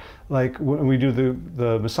 or like when we do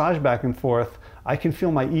the massage back and forth, I can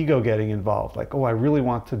feel my ego getting involved. Like, oh, I really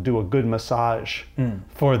want to do a good massage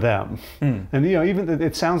for them. And even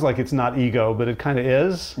it sounds like it's not ego, but it kind of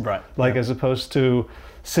is. Right. Like, as opposed to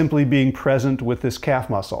simply being present with this calf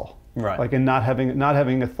muscle. Right. Like, and not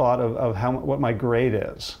having a thought of what my grade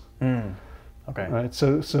is. Okay. Right.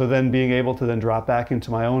 So then being able to then drop back into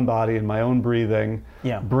my own body and my own breathing,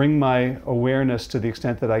 bring my awareness to the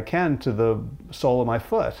extent that I can to the sole of my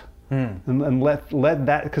foot, and let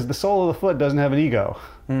that, because the sole of the foot doesn't have an ego.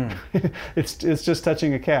 It's just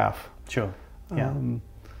touching a calf. Sure. Yeah.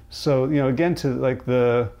 So again, to like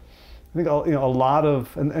I think a lot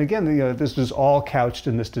of, and again, this is all couched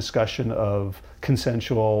in this discussion of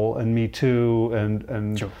consensual and Me Too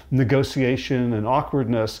and Sure. negotiation and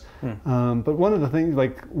awkwardness. But one of the things,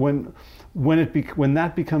 like when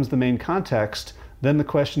that becomes the main context, then the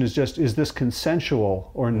question is just, is this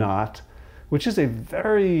consensual or not? Which is a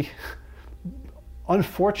very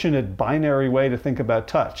unfortunate binary way to think about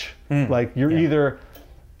touch. Like you're either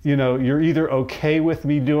okay with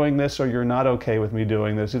me doing this or you're not okay with me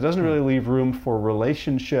doing this. It doesn't really leave room for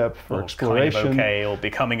relationship, for exploration. Kind of okay, or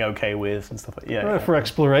becoming okay with and stuff like that. For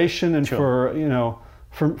exploration and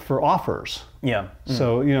for offers. Yeah.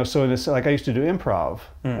 So, so it's like I used to do improv,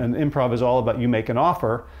 and improv is all about you make an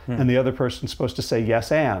offer and the other person's supposed to say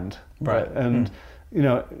yes and. Right. And,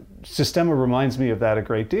 Systema reminds me of that a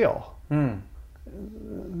great deal. And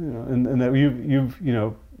that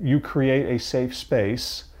you create a safe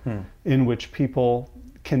space in which people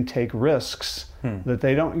can take risks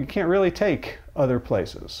that you can't really take other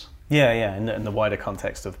places. Yeah, in the wider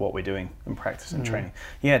context of what we're doing in practice and training.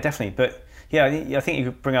 Yeah, definitely. But yeah, I think you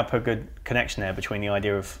could bring up a good connection there between the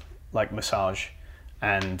idea of like massage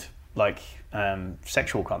and like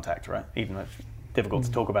sexual contact, right? Even though it's difficult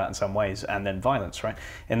to talk about in some ways, and then violence, right?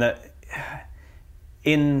 In that,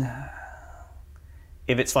 if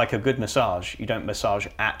it's like a good massage, you don't massage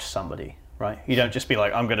at somebody, right? You don't just be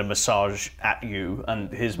like, I'm going to massage at you,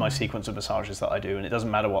 and here's my sequence of massages that I do, and it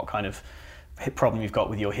doesn't matter what kind of hip problem you've got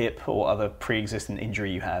with your hip or other pre-existing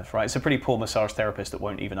injury you have, right? It's a pretty poor massage therapist that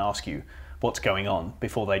won't even ask you what's going on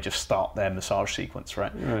before they just start their massage sequence,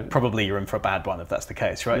 right? Probably you're in for a bad one if that's the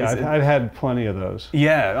case, right? Yeah, I've had plenty of those.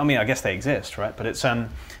 Yeah, I mean, I guess they exist, right? But it's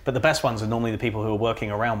but the best ones are normally the people who are working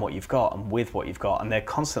around what you've got and with what you've got, and they're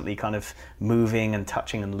constantly kind of moving and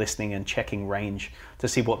touching and listening and checking range to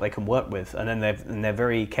see what they can work with, and then they're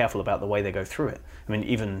very careful about the way they go through it. I mean,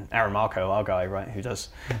 even Aaron Marco, our guy, right, who does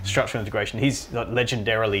structural integration, he's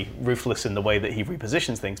legendarily ruthless in the way that he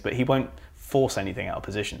repositions things, but he won't force anything out of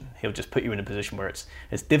position. He'll just put you in a position where it's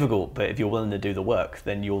difficult, but if you're willing to do the work,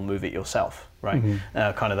 then you'll move it yourself, right?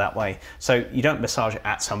 Kind of that way. So you don't massage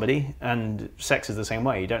at somebody, and sex is the same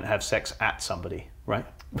way. You don't have sex at somebody, right?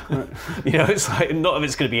 It's like not if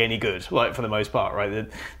it's going to be any good, like for the most part, right?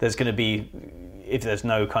 There's going to be, if there's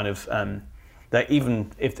no kind of that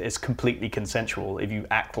even if it's completely consensual, if you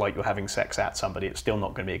act like you're having sex at somebody, it's still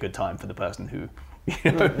not going to be a good time for the person who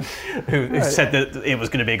said that it was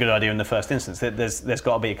going to be a good idea in the first instance. There's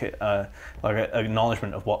got to be like an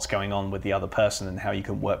acknowledgement of what's going on with the other person and how you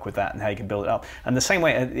can work with that and how you can build it up. And the same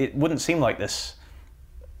way, it wouldn't seem like this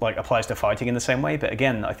like applies to fighting in the same way, but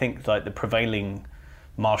again, I think like the prevailing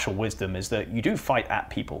martial wisdom is that you do fight at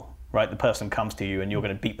people. Right, the person comes to you and you're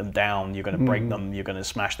going to beat them down, you're going to break them, you're going to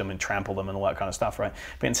smash them and trample them and all that kind of stuff, right?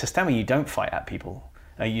 But in Systema, you don't fight at people.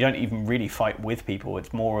 You don't even really fight with people.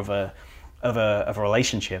 It's more of a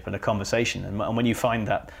relationship and a conversation. And when you find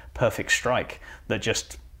that perfect strike that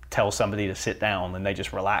just tells somebody to sit down and they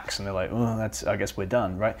just relax and they're like, oh, I guess we're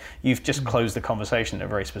done, right? You've just closed the conversation in a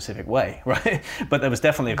very specific way, right? But there was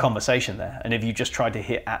definitely a conversation there. And if you just tried to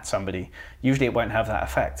hit at somebody, usually it won't have that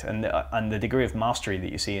effect. And the degree of mastery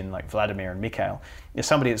that you see in like Vladimir and Mikhail is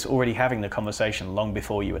somebody that's already having the conversation long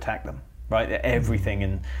before you attack them. Right, everything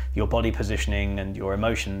in your body positioning and your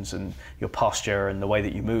emotions and your posture and the way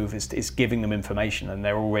that you move is giving them information, and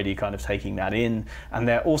they're already kind of taking that in, and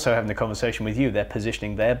they're also having the conversation with you. They're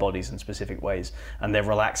positioning their bodies in specific ways, and they're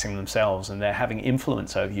relaxing themselves, and they're having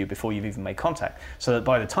influence over you before you've even made contact. So that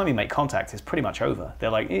by the time you make contact, it's pretty much over. They're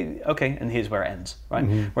like, okay, and here's where it ends, right?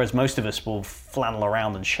 Whereas most of us will flannel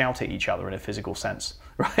around and shout at each other in a physical sense,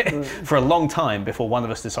 right? For a long time before one of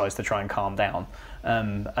us decides to try and calm down.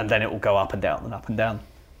 And then it will go up and down and up and down.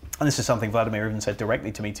 And this is something Vladimir even said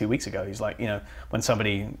directly to me 2 weeks ago. He's like, when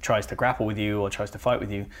somebody tries to grapple with you or tries to fight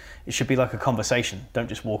with you, it should be like a conversation. Don't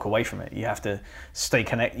just walk away from it. You have to stay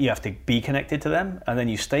connected. You have to be connected to them, and then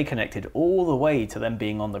you stay connected all the way to them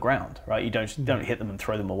being on the ground, right? You don't hit them and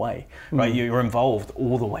throw them away, right? You're involved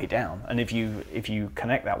all the way down. And if you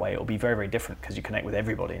connect that way, it'll be very, very different because you connect with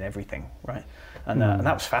everybody and everything, right? And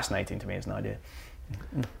that was fascinating to me as an idea.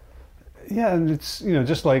 Yeah, and it's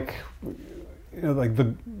just like. Like I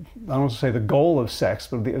don't want to say the goal of sex,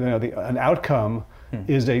 but an outcome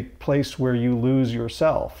is a place where you lose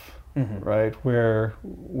yourself, right? Where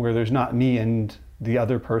there's not me and the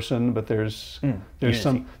other person, but there's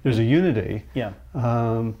a unity. Yeah.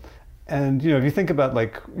 And if you think about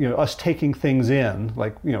us taking things in,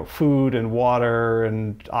 like food and water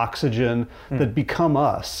and oxygen that become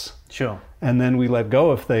us. Sure. And then we let go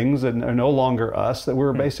of things that are no longer us. That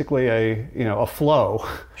we're basically a flow.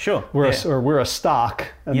 Sure. We're a stock,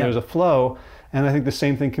 and there's a flow. And I think the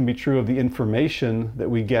same thing can be true of the information that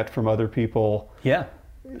we get from other people. Yeah,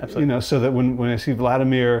 absolutely. So that when I see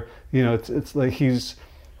Vladimir, it's like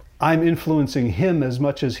I'm influencing him as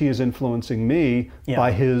much as he is influencing me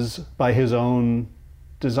by his own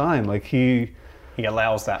design. Like he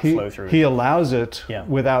allows that flow through. He allows it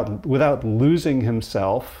without losing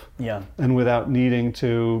himself. Yeah. And without needing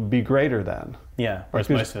to be greater than. Yeah.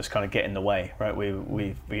 Whereas most of us kind of get in the way, right?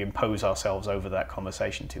 We impose ourselves over that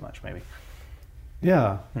conversation too much, maybe.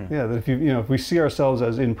 Yeah. Yeah. That if we see ourselves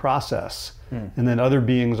as in process, and then other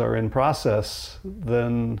beings are in process,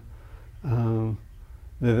 then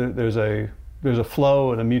there's a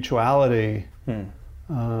flow and a mutuality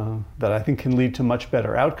that I think can lead to much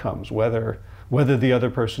better outcomes, whether the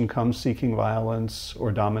other person comes seeking violence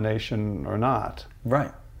or domination or not.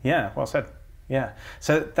 Right. Yeah, well said. Yeah.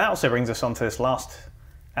 So that also brings us on to this last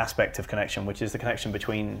aspect of connection, which is the connection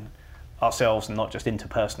between ourselves and not just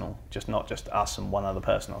interpersonal, not just us and one other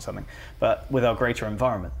person or something, but with our greater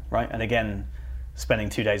environment, right? And again, spending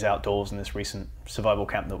 2 days outdoors in this recent survival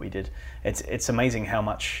camp that we did, it's amazing how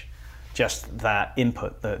much just that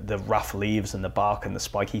input, the rough leaves and the bark and the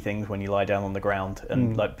spiky things when you lie down on the ground,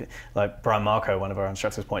 and like Brian Marco, one of our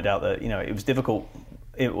instructors, pointed out that it was difficult.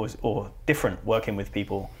 It was different working with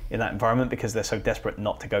people in that environment because they're so desperate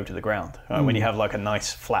not to go to the ground. Right? When you have like a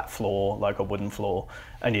nice flat floor, like a wooden floor,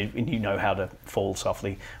 and you know how to fall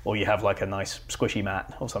softly, or you have like a nice squishy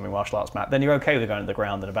mat or something, martial arts mat, then you're okay with going to the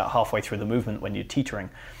ground. And about halfway through the movement, when you're teetering,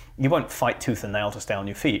 you won't fight tooth and nail to stay on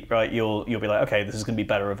your feet, right? You'll be like, okay, this is going to be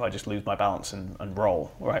better if I just lose my balance and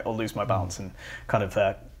roll, right? Or lose my balance and kind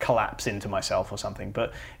of collapse into myself or something.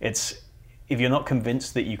 But if you're not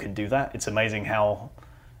convinced that you can do that, it's amazing how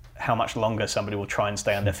much longer somebody will try and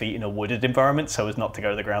stay on their feet in a wooded environment so as not to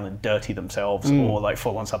go to the ground and dirty themselves or like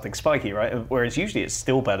fall on something spiky, right? Whereas usually it's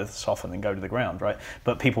still better to soften and go to the ground, right?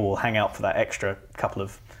 But people will hang out for that extra couple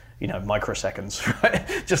of microseconds,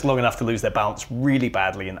 right? Just long enough to lose their balance really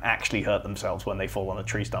badly and actually hurt themselves when they fall on a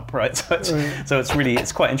tree stump, right? So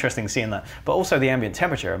it's quite interesting seeing that. But also the ambient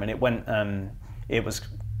temperature. I mean, it was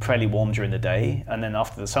fairly warm during the day, and then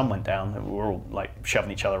after the sun went down, we were all like shoving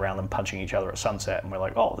each other around and punching each other at sunset, and we're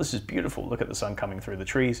like, oh, this is beautiful, look at the sun coming through the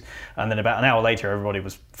trees. And then about an hour later, everybody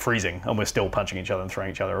was freezing, and we're still punching each other and throwing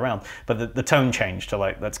each other around. But the tone changed to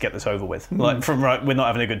like, let's get this over with. Like we're not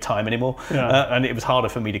having a good time anymore. And it was harder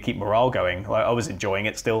for me to keep morale going. Like I was enjoying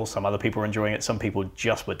it still, some other people were enjoying it, some people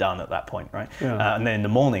just were done at that point, right? And then in the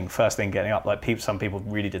morning, first thing getting up, like some people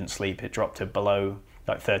really didn't sleep. It dropped to below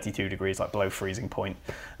like 32 degrees, like below freezing point.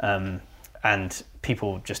 And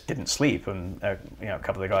people just didn't sleep, and a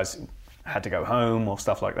couple of the guys had to go home or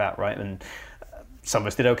stuff like that, right? And some of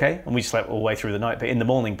us did okay, and we slept all the way through the night. But in the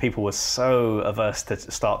morning, people were so averse to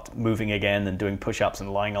start moving again and doing push-ups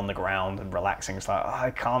and lying on the ground and relaxing. It's like, oh, I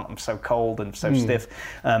can't, I'm so cold and so stiff.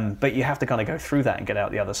 But you have to kind of go through that and get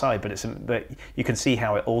out the other side. But you can see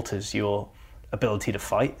how it alters your ability to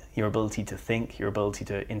fight, your ability to think, your ability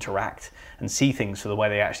to interact and see things for the way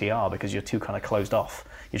they actually are, because you're too kind of closed off.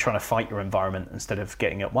 You're trying to fight your environment instead of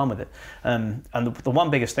getting at one with it. And the one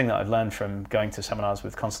biggest thing that I've learned from going to seminars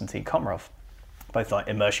with Konstantin Komarov, both like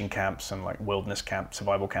immersion camps and like wilderness camps,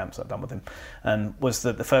 survival camps I've done with him, was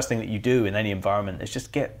that the first thing that you do in any environment is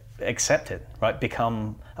just accept it, right?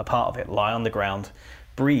 Become a part of it, lie on the ground,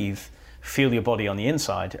 breathe, feel your body on the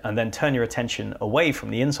inside, and then turn your attention away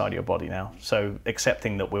from the inside of your body now. So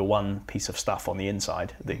accepting that we're one piece of stuff on the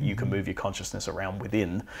inside, that you can move your consciousness around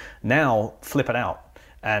within. Now flip it out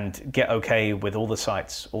and get okay with all the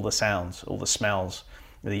sights, all the sounds, all the smells,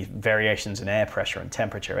 the variations in air pressure and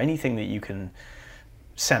temperature, anything that you can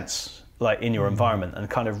sense like in your environment and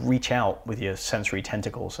kind of reach out with your sensory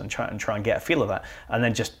tentacles and try and get a feel of that, and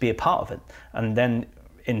then just be a part of it. And then,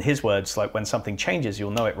 in his words, like when something changes,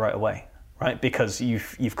 you'll know it right away, right? Because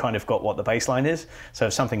you've kind of got what the baseline is. So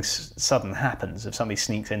if something sudden happens, if somebody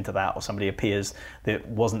sneaks into that, or somebody appears that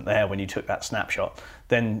wasn't there when you took that snapshot,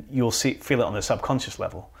 then you'll feel it on the subconscious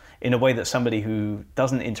level in a way that somebody who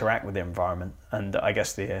doesn't interact with the environment, and I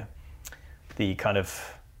guess the kind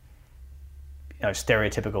of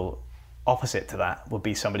stereotypical opposite to that would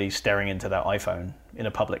be somebody staring into their iPhone in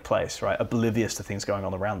a public place, right? Oblivious to things going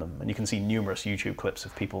on around them. And you can see numerous YouTube clips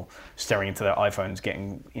of people staring into their iPhones,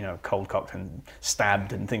 getting, cold cocked and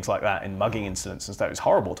stabbed and things like that in mugging incidents and stuff. It's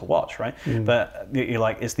horrible to watch, right? But you're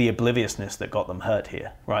like, it's the obliviousness that got them hurt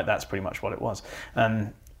here, right? That's pretty much what it was.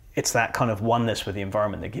 It's that kind of oneness with the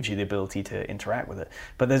environment that gives you the ability to interact with it.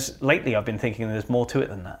 But lately I've been thinking there's more to it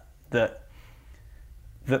than that.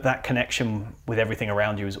 That connection with everything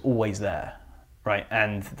around you is always there, right?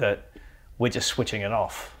 And that we're just switching it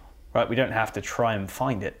off, right? We don't have to try and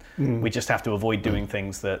find it. We just have to avoid doing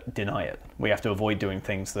things that deny it. We have to avoid doing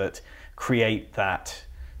things that create that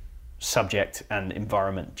subject and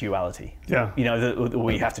environment duality. Yeah.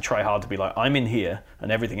 We have to try hard to be like, I'm in here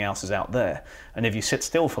and everything else is out there. And if you sit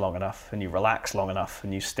still for long enough and you relax long enough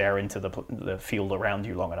and you stare into the field around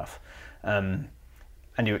you long enough,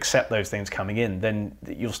 and you accept those things coming in, then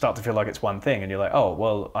you'll start to feel like it's one thing, and you're like, oh,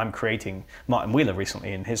 well, I'm creating. Martin Wheeler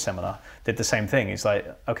recently in his seminar did the same thing. He's like,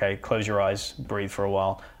 okay, close your eyes, breathe for a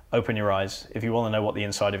while, open your eyes. If you want to know what the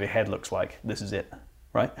inside of your head looks like, this is it,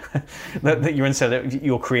 right? that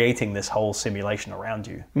you're creating this whole simulation around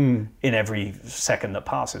you in every second that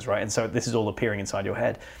passes, right? And so this is all appearing inside your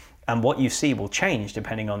head. And what you see will change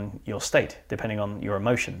depending on your state, depending on your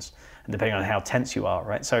emotions, and depending on how tense you are,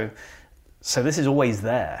 right? So this is always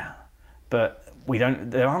there, but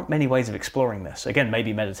there aren't many ways of exploring this. Again,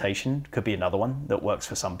 maybe meditation could be another one that works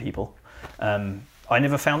for some people. I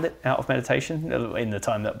never found it out of meditation in the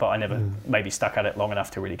time but I never maybe stuck at it long enough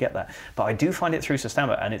to really get that. But I do find it through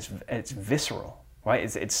Systema, and it's visceral, right?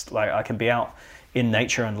 It's like I can be out in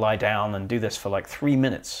nature and lie down and do this for like 3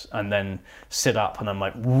 minutes and then sit up, and I'm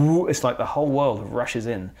like, woo, it's like the whole world rushes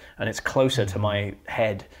in and it's closer to my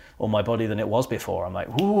head or my body than it was before. I'm like,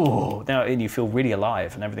 ooh, now, and you feel really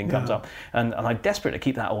alive and everything comes up. And I'm desperate to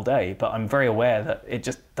keep that all day, but I'm very aware that it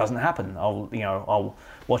just doesn't happen. I'll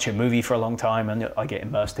watch a movie for a long time and I get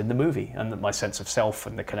immersed in the movie, and my sense of self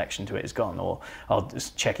and the connection to it is gone. Or I'll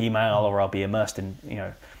just check email, or I'll be immersed in,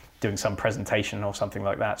 doing some presentation or something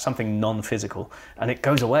like that, something non-physical, and it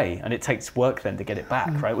goes away, and it takes work then to get it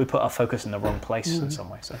back, right? We put our focus in the wrong place in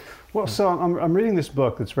some way. So I'm reading this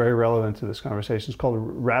book that's very relevant to this conversation. It's called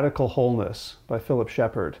Radical Wholeness by Philip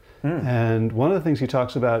Shepard. And one of the things he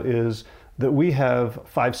talks about is that we have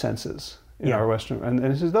 5 senses in our Western,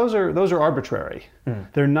 and he says those are arbitrary.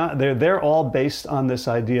 They're not. They're all based on this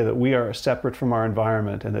idea that we are separate from our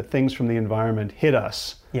environment, and that things from the environment hit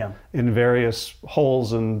us in various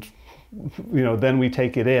holes, and then we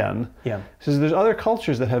take it in. He says there's other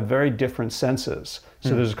cultures that have very different senses.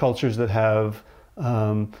 So there's cultures that have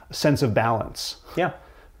a sense of balance.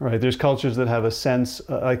 Right. There's cultures that have a sense,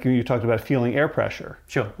 like you talked about feeling air pressure.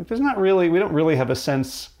 There's not really. We don't really have a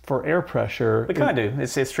sense for air pressure. We kind of do.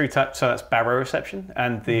 It's through touch. So that's baroreception,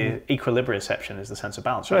 and the equilibrioception is the sense of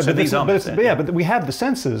balance. Right. So these are. But we have the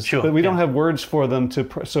senses. But we don't have words for them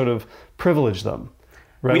to sort of privilege them.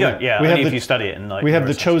 Right? We don't. Yeah. Only if you study it. We have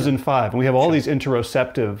the chosen 5, and we have all these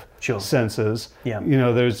interoceptive senses.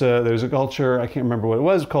 There's a culture, I can't remember what it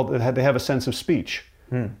was called. They have a sense of speech.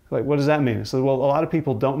 Like, what does that mean? So, well, a lot of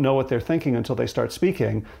people don't know what they're thinking until they start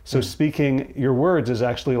speaking. So speaking your words is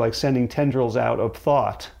actually like sending tendrils out of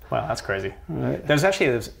thought. Wow, that's crazy. Right. There's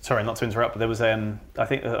actually, sorry, not to interrupt, but there was, I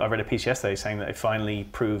think I read a piece yesterday saying that it finally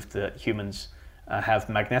proved that humans have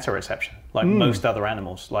magnetoreception, like most other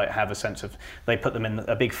animals, like have a sense of, they put them in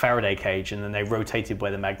a big Faraday cage and then they rotated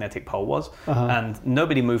where the magnetic pole was, and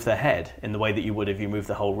nobody moved their head in the way that you would if you moved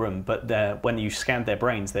the whole room, but when you scanned their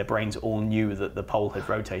brains all knew that the pole had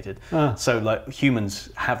rotated. So like humans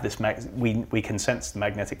have this, we can sense the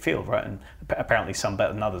magnetic field, right? And apparently some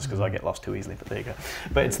better than others, because I get lost too easily, but there you go.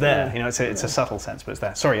 But it's there, it's a subtle sense, but it's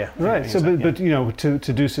there. Sorry, Right, so but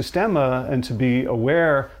to do Systema and to be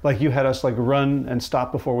aware, like you had us like run and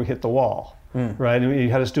stop before we hit the wall, right? And you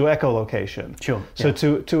had us do echolocation. So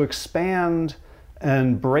to expand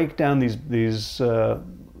and break down these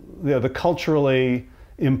the culturally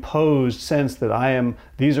imposed sense that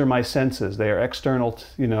these are my senses. They are external.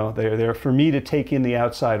 They're for me to take in the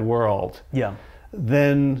outside world.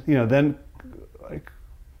 Then like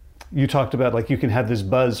you talked about, like you can have this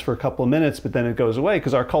buzz for a couple of minutes, but then it goes away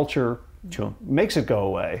because our culture makes it go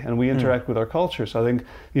away, and we interact with our culture. So I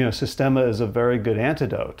think, Systema is a very good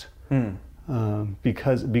antidote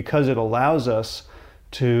because it allows us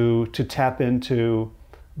to tap into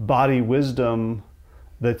body wisdom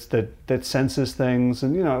that senses things,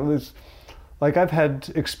 and it's like I've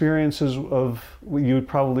had experiences of what you would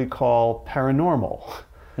probably call paranormal,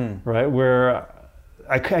 right? Where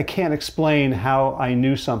I can't explain how I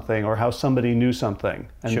knew something or how somebody knew something.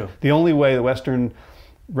 And the only way the Western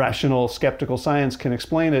rational skeptical science can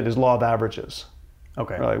explain it is law of averages.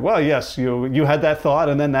 Okay. Like, well, yes, you had that thought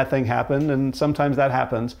and then that thing happened, and sometimes that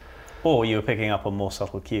happens. Or you were picking up on more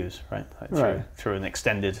subtle cues, right? Right. Through an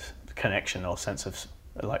extended connection or sense of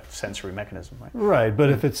like sensory mechanism, right? Right, but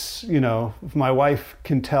if it's, if my wife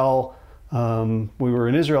can tell, we were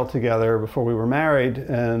in Israel together before we were married,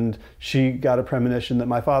 and she got a premonition that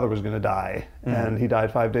my father was going to die, and he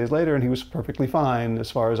died 5 days later, and he was perfectly fine.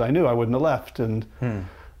 As far as I knew, I wouldn't have left. And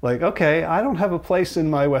like, okay, I don't have a place in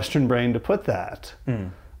my Western brain to put that.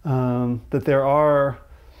 That there are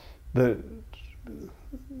the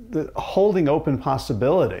holding open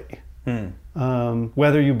possibility.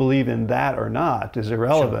 Whether you believe in that or not is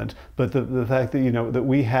irrelevant, but the fact that that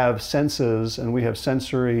we have senses and we have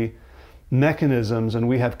sensory mechanisms and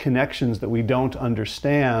we have connections that we don't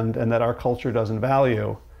understand and that our culture doesn't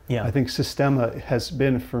value. I think Systema has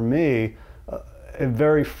been, for me, a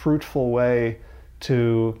very fruitful way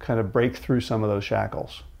to kind of break through some of those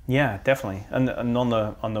shackles. Yeah, definitely. And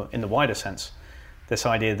in the wider sense, this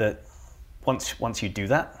idea that once you do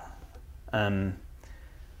that,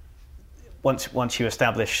 once you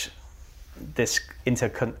establish this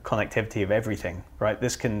interconnectivity of everything, right,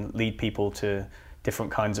 this can lead people to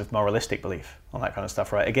different kinds of moralistic belief, all that kind of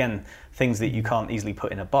stuff, right? Again, things that you can't easily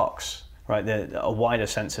put in a box, right? A wider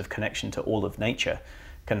sense of connection to all of nature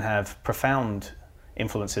can have profound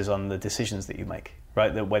influences on the decisions that you make,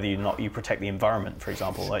 right? That whether or not you protect the environment, for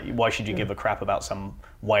example, like why should you give a crap about some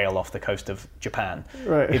whale off the coast of Japan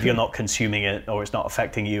if you're not consuming it or it's not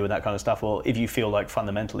affecting you and that kind of stuff? Or if you feel like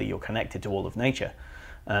fundamentally you're connected to all of nature,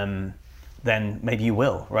 then maybe you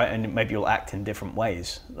will, right? And maybe you'll act in different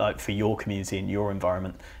ways, like for your community and your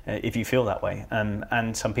environment, if you feel that way.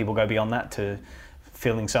 And some people go beyond that to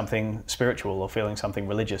feeling something spiritual or feeling something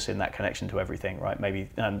religious in that connection to everything, right? Maybe,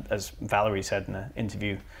 as Valerie said in an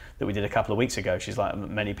interview that we did a couple of weeks ago, she's like,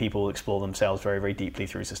 many people explore themselves very, very deeply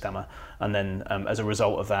through Systema, and then as a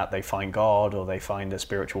result of that, they find God, or they find a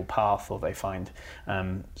spiritual path, or they find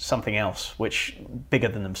something else which bigger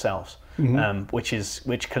than themselves,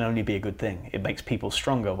 which can only be a good thing. It makes people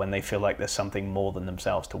stronger when they feel like there's something more than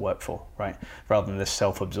themselves to work for, right? Rather than this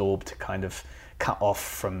self-absorbed kind of cut off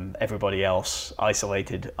from everybody else,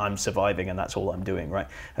 isolated, I'm surviving and that's all I'm doing, right?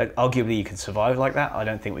 Arguably you can survive like that. I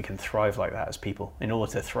don't think we can thrive like that as people. In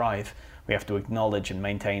order to thrive, we have to acknowledge and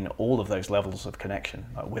maintain all of those levels of connection,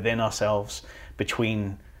 like within ourselves,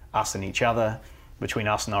 between us and each other, between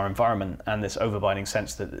us and our environment, and this overriding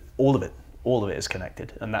sense that all of it is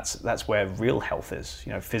connected. And that's where real health is,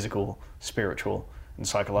 physical, spiritual, and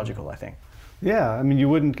psychological, I think. Yeah, I mean, you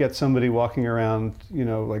wouldn't get somebody walking around,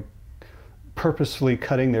 like purposefully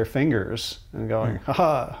cutting their fingers and going,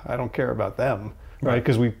 haha, I don't care about them, right?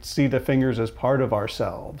 Because we see the fingers as part of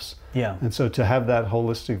ourselves. Yeah. And so to have that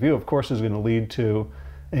holistic view, of course, is going to lead to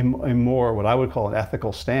a more, what I would call an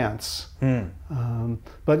ethical stance. But,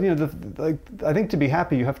 I think to be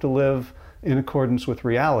happy, you have to live in accordance with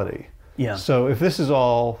reality. Yeah. So if this is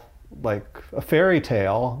all like a fairy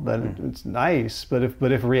tale, then it's nice. But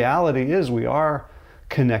if reality is we are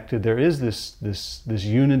connected, there is this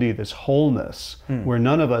unity, this wholeness where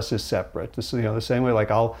none of us is separate. This, the same way, like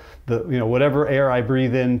whatever air I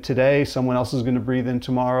breathe in today, someone else is going to breathe in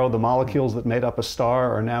tomorrow. The molecules that made up a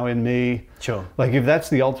star are now in me. Sure. Like if that's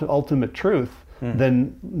the ultimate truth,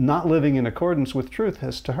 then not living in accordance with truth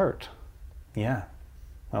has to hurt. Yeah.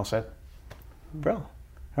 Well said. Bro.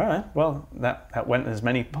 All right. Well, that went as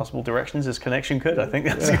many possible directions as connection could. I think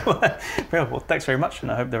that's cool. Well, thanks very much,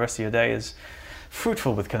 and I hope the rest of your day is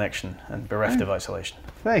fruitful with connection and bereft of isolation.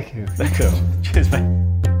 Thank you. Cool. Cheers, mate.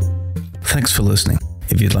 Thanks for listening.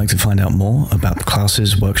 If you'd like to find out more about the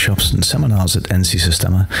classes, workshops, and seminars at NC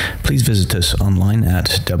Systema, please visit us online at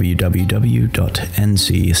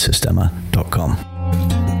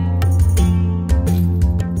www.ncsystema.com.